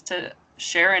guests to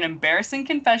share an embarrassing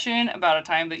confession about a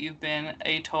time that you've been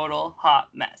a total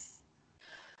hot mess.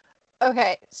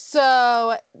 Okay,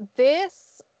 so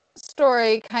this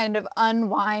story kind of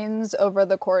unwinds over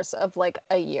the course of like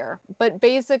a year. But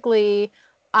basically,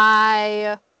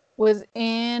 I was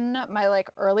in my like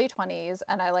early 20s,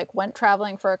 and I like went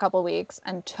traveling for a couple weeks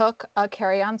and took a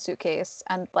carry-on suitcase,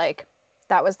 and like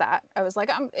that was that. I was like,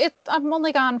 I'm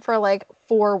only gone for like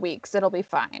 4 weeks. It'll be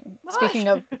fine. Speaking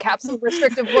of capsule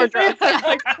restrictive wardrobe,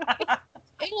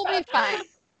 it'll be fine.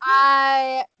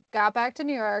 I got back to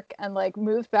New York and like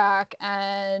moved back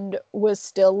and was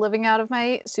still living out of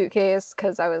my suitcase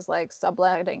because I was like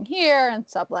subletting here and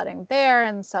subletting there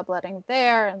and subletting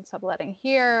there and subletting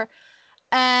here.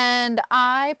 And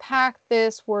I packed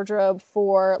this wardrobe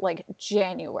for like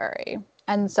January,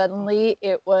 and suddenly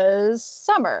it was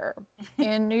summer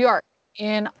in New York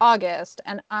in August,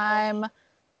 and I'm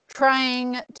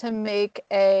trying to make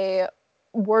a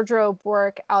wardrobe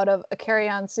work out of a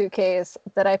carry-on suitcase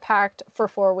that I packed for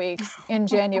 4 weeks in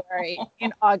January,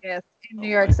 in August, in New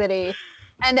York City,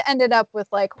 and ended up with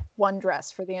like one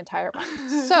dress for the entire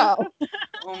month. So,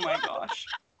 oh my gosh.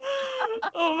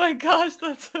 Oh my gosh,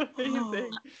 that's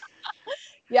amazing.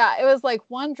 Yeah, it was like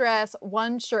one dress,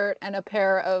 one shirt, and a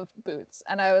pair of boots.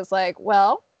 And I was like,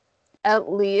 well,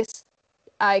 at least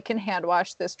I can hand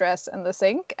wash this dress in the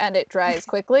sink and it dries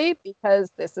quickly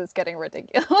because this is getting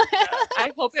ridiculous.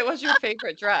 I hope it was your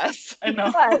favorite dress. I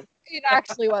know. But it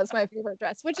actually was my favorite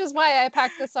dress, which is why I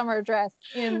packed the summer dress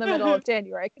in the middle of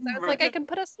January. Because I was like, I can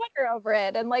put a sweater over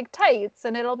it and like tights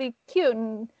and it'll be cute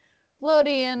and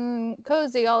floaty and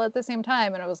cozy all at the same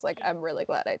time. And I was like, I'm really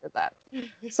glad I did that.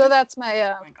 So that's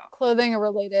my clothing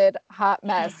related hot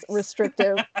mess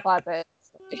restrictive closet.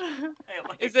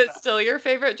 Is it still your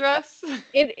favorite dress?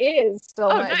 It is still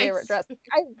my favorite dress.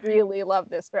 I really love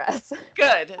this dress.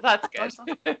 Good. That's good.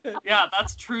 Yeah,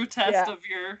 that's true test of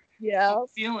your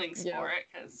feelings for it,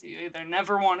 because you either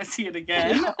never want to see it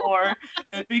again or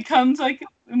it becomes like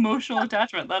emotional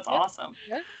attachment. That's awesome.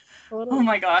 Yeah. Totally. Oh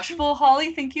my gosh. Well,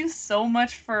 Holly, thank you so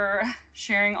much for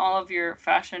sharing all of your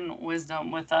fashion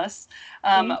wisdom with us.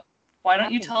 Why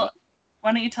don't you tell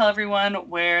everyone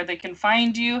where they can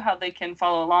find you, how they can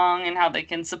follow along, and how they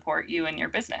can support you in your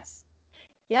business?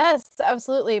 Yes,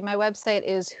 absolutely. My website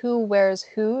is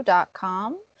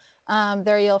whowearswho.com.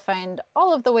 There you'll find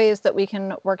all of the ways that we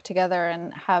can work together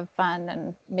and have fun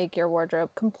and make your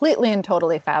wardrobe completely and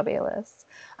totally fabulous.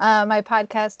 My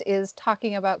podcast is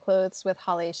Talking About Clothes with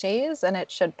Holly Shays, and it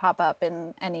should pop up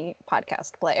in any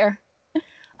podcast player.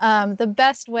 The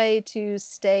best way to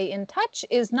stay in touch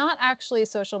is not actually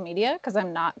social media, because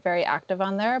I'm not very active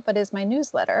on there, but is my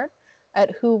newsletter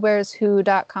at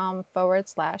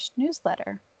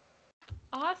whowearswho.com/newsletter.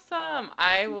 Awesome.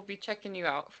 I will be checking you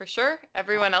out for sure.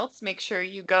 Everyone else, make sure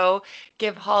you go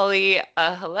give Holly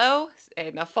a hello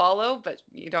and a follow, but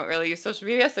you don't really use social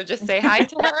media, so just say hi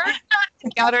to her.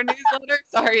 Check out her newsletter.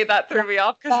 Sorry, that threw me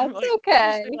off. That's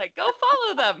okay. Like, go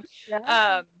follow them.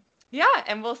 Yeah,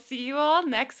 and we'll see you all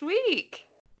next week.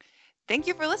 Thank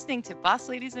you for listening to Boss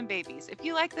Ladies and Babies. If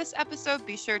you like this episode,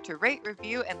 be sure to rate,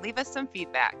 review, and leave us some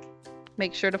feedback.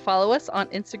 Make sure to follow us on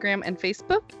Instagram and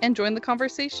Facebook and join the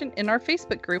conversation in our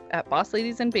Facebook group at Boss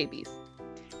Ladies and Babies.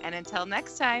 And until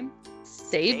next time,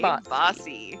 stay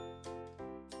bossy.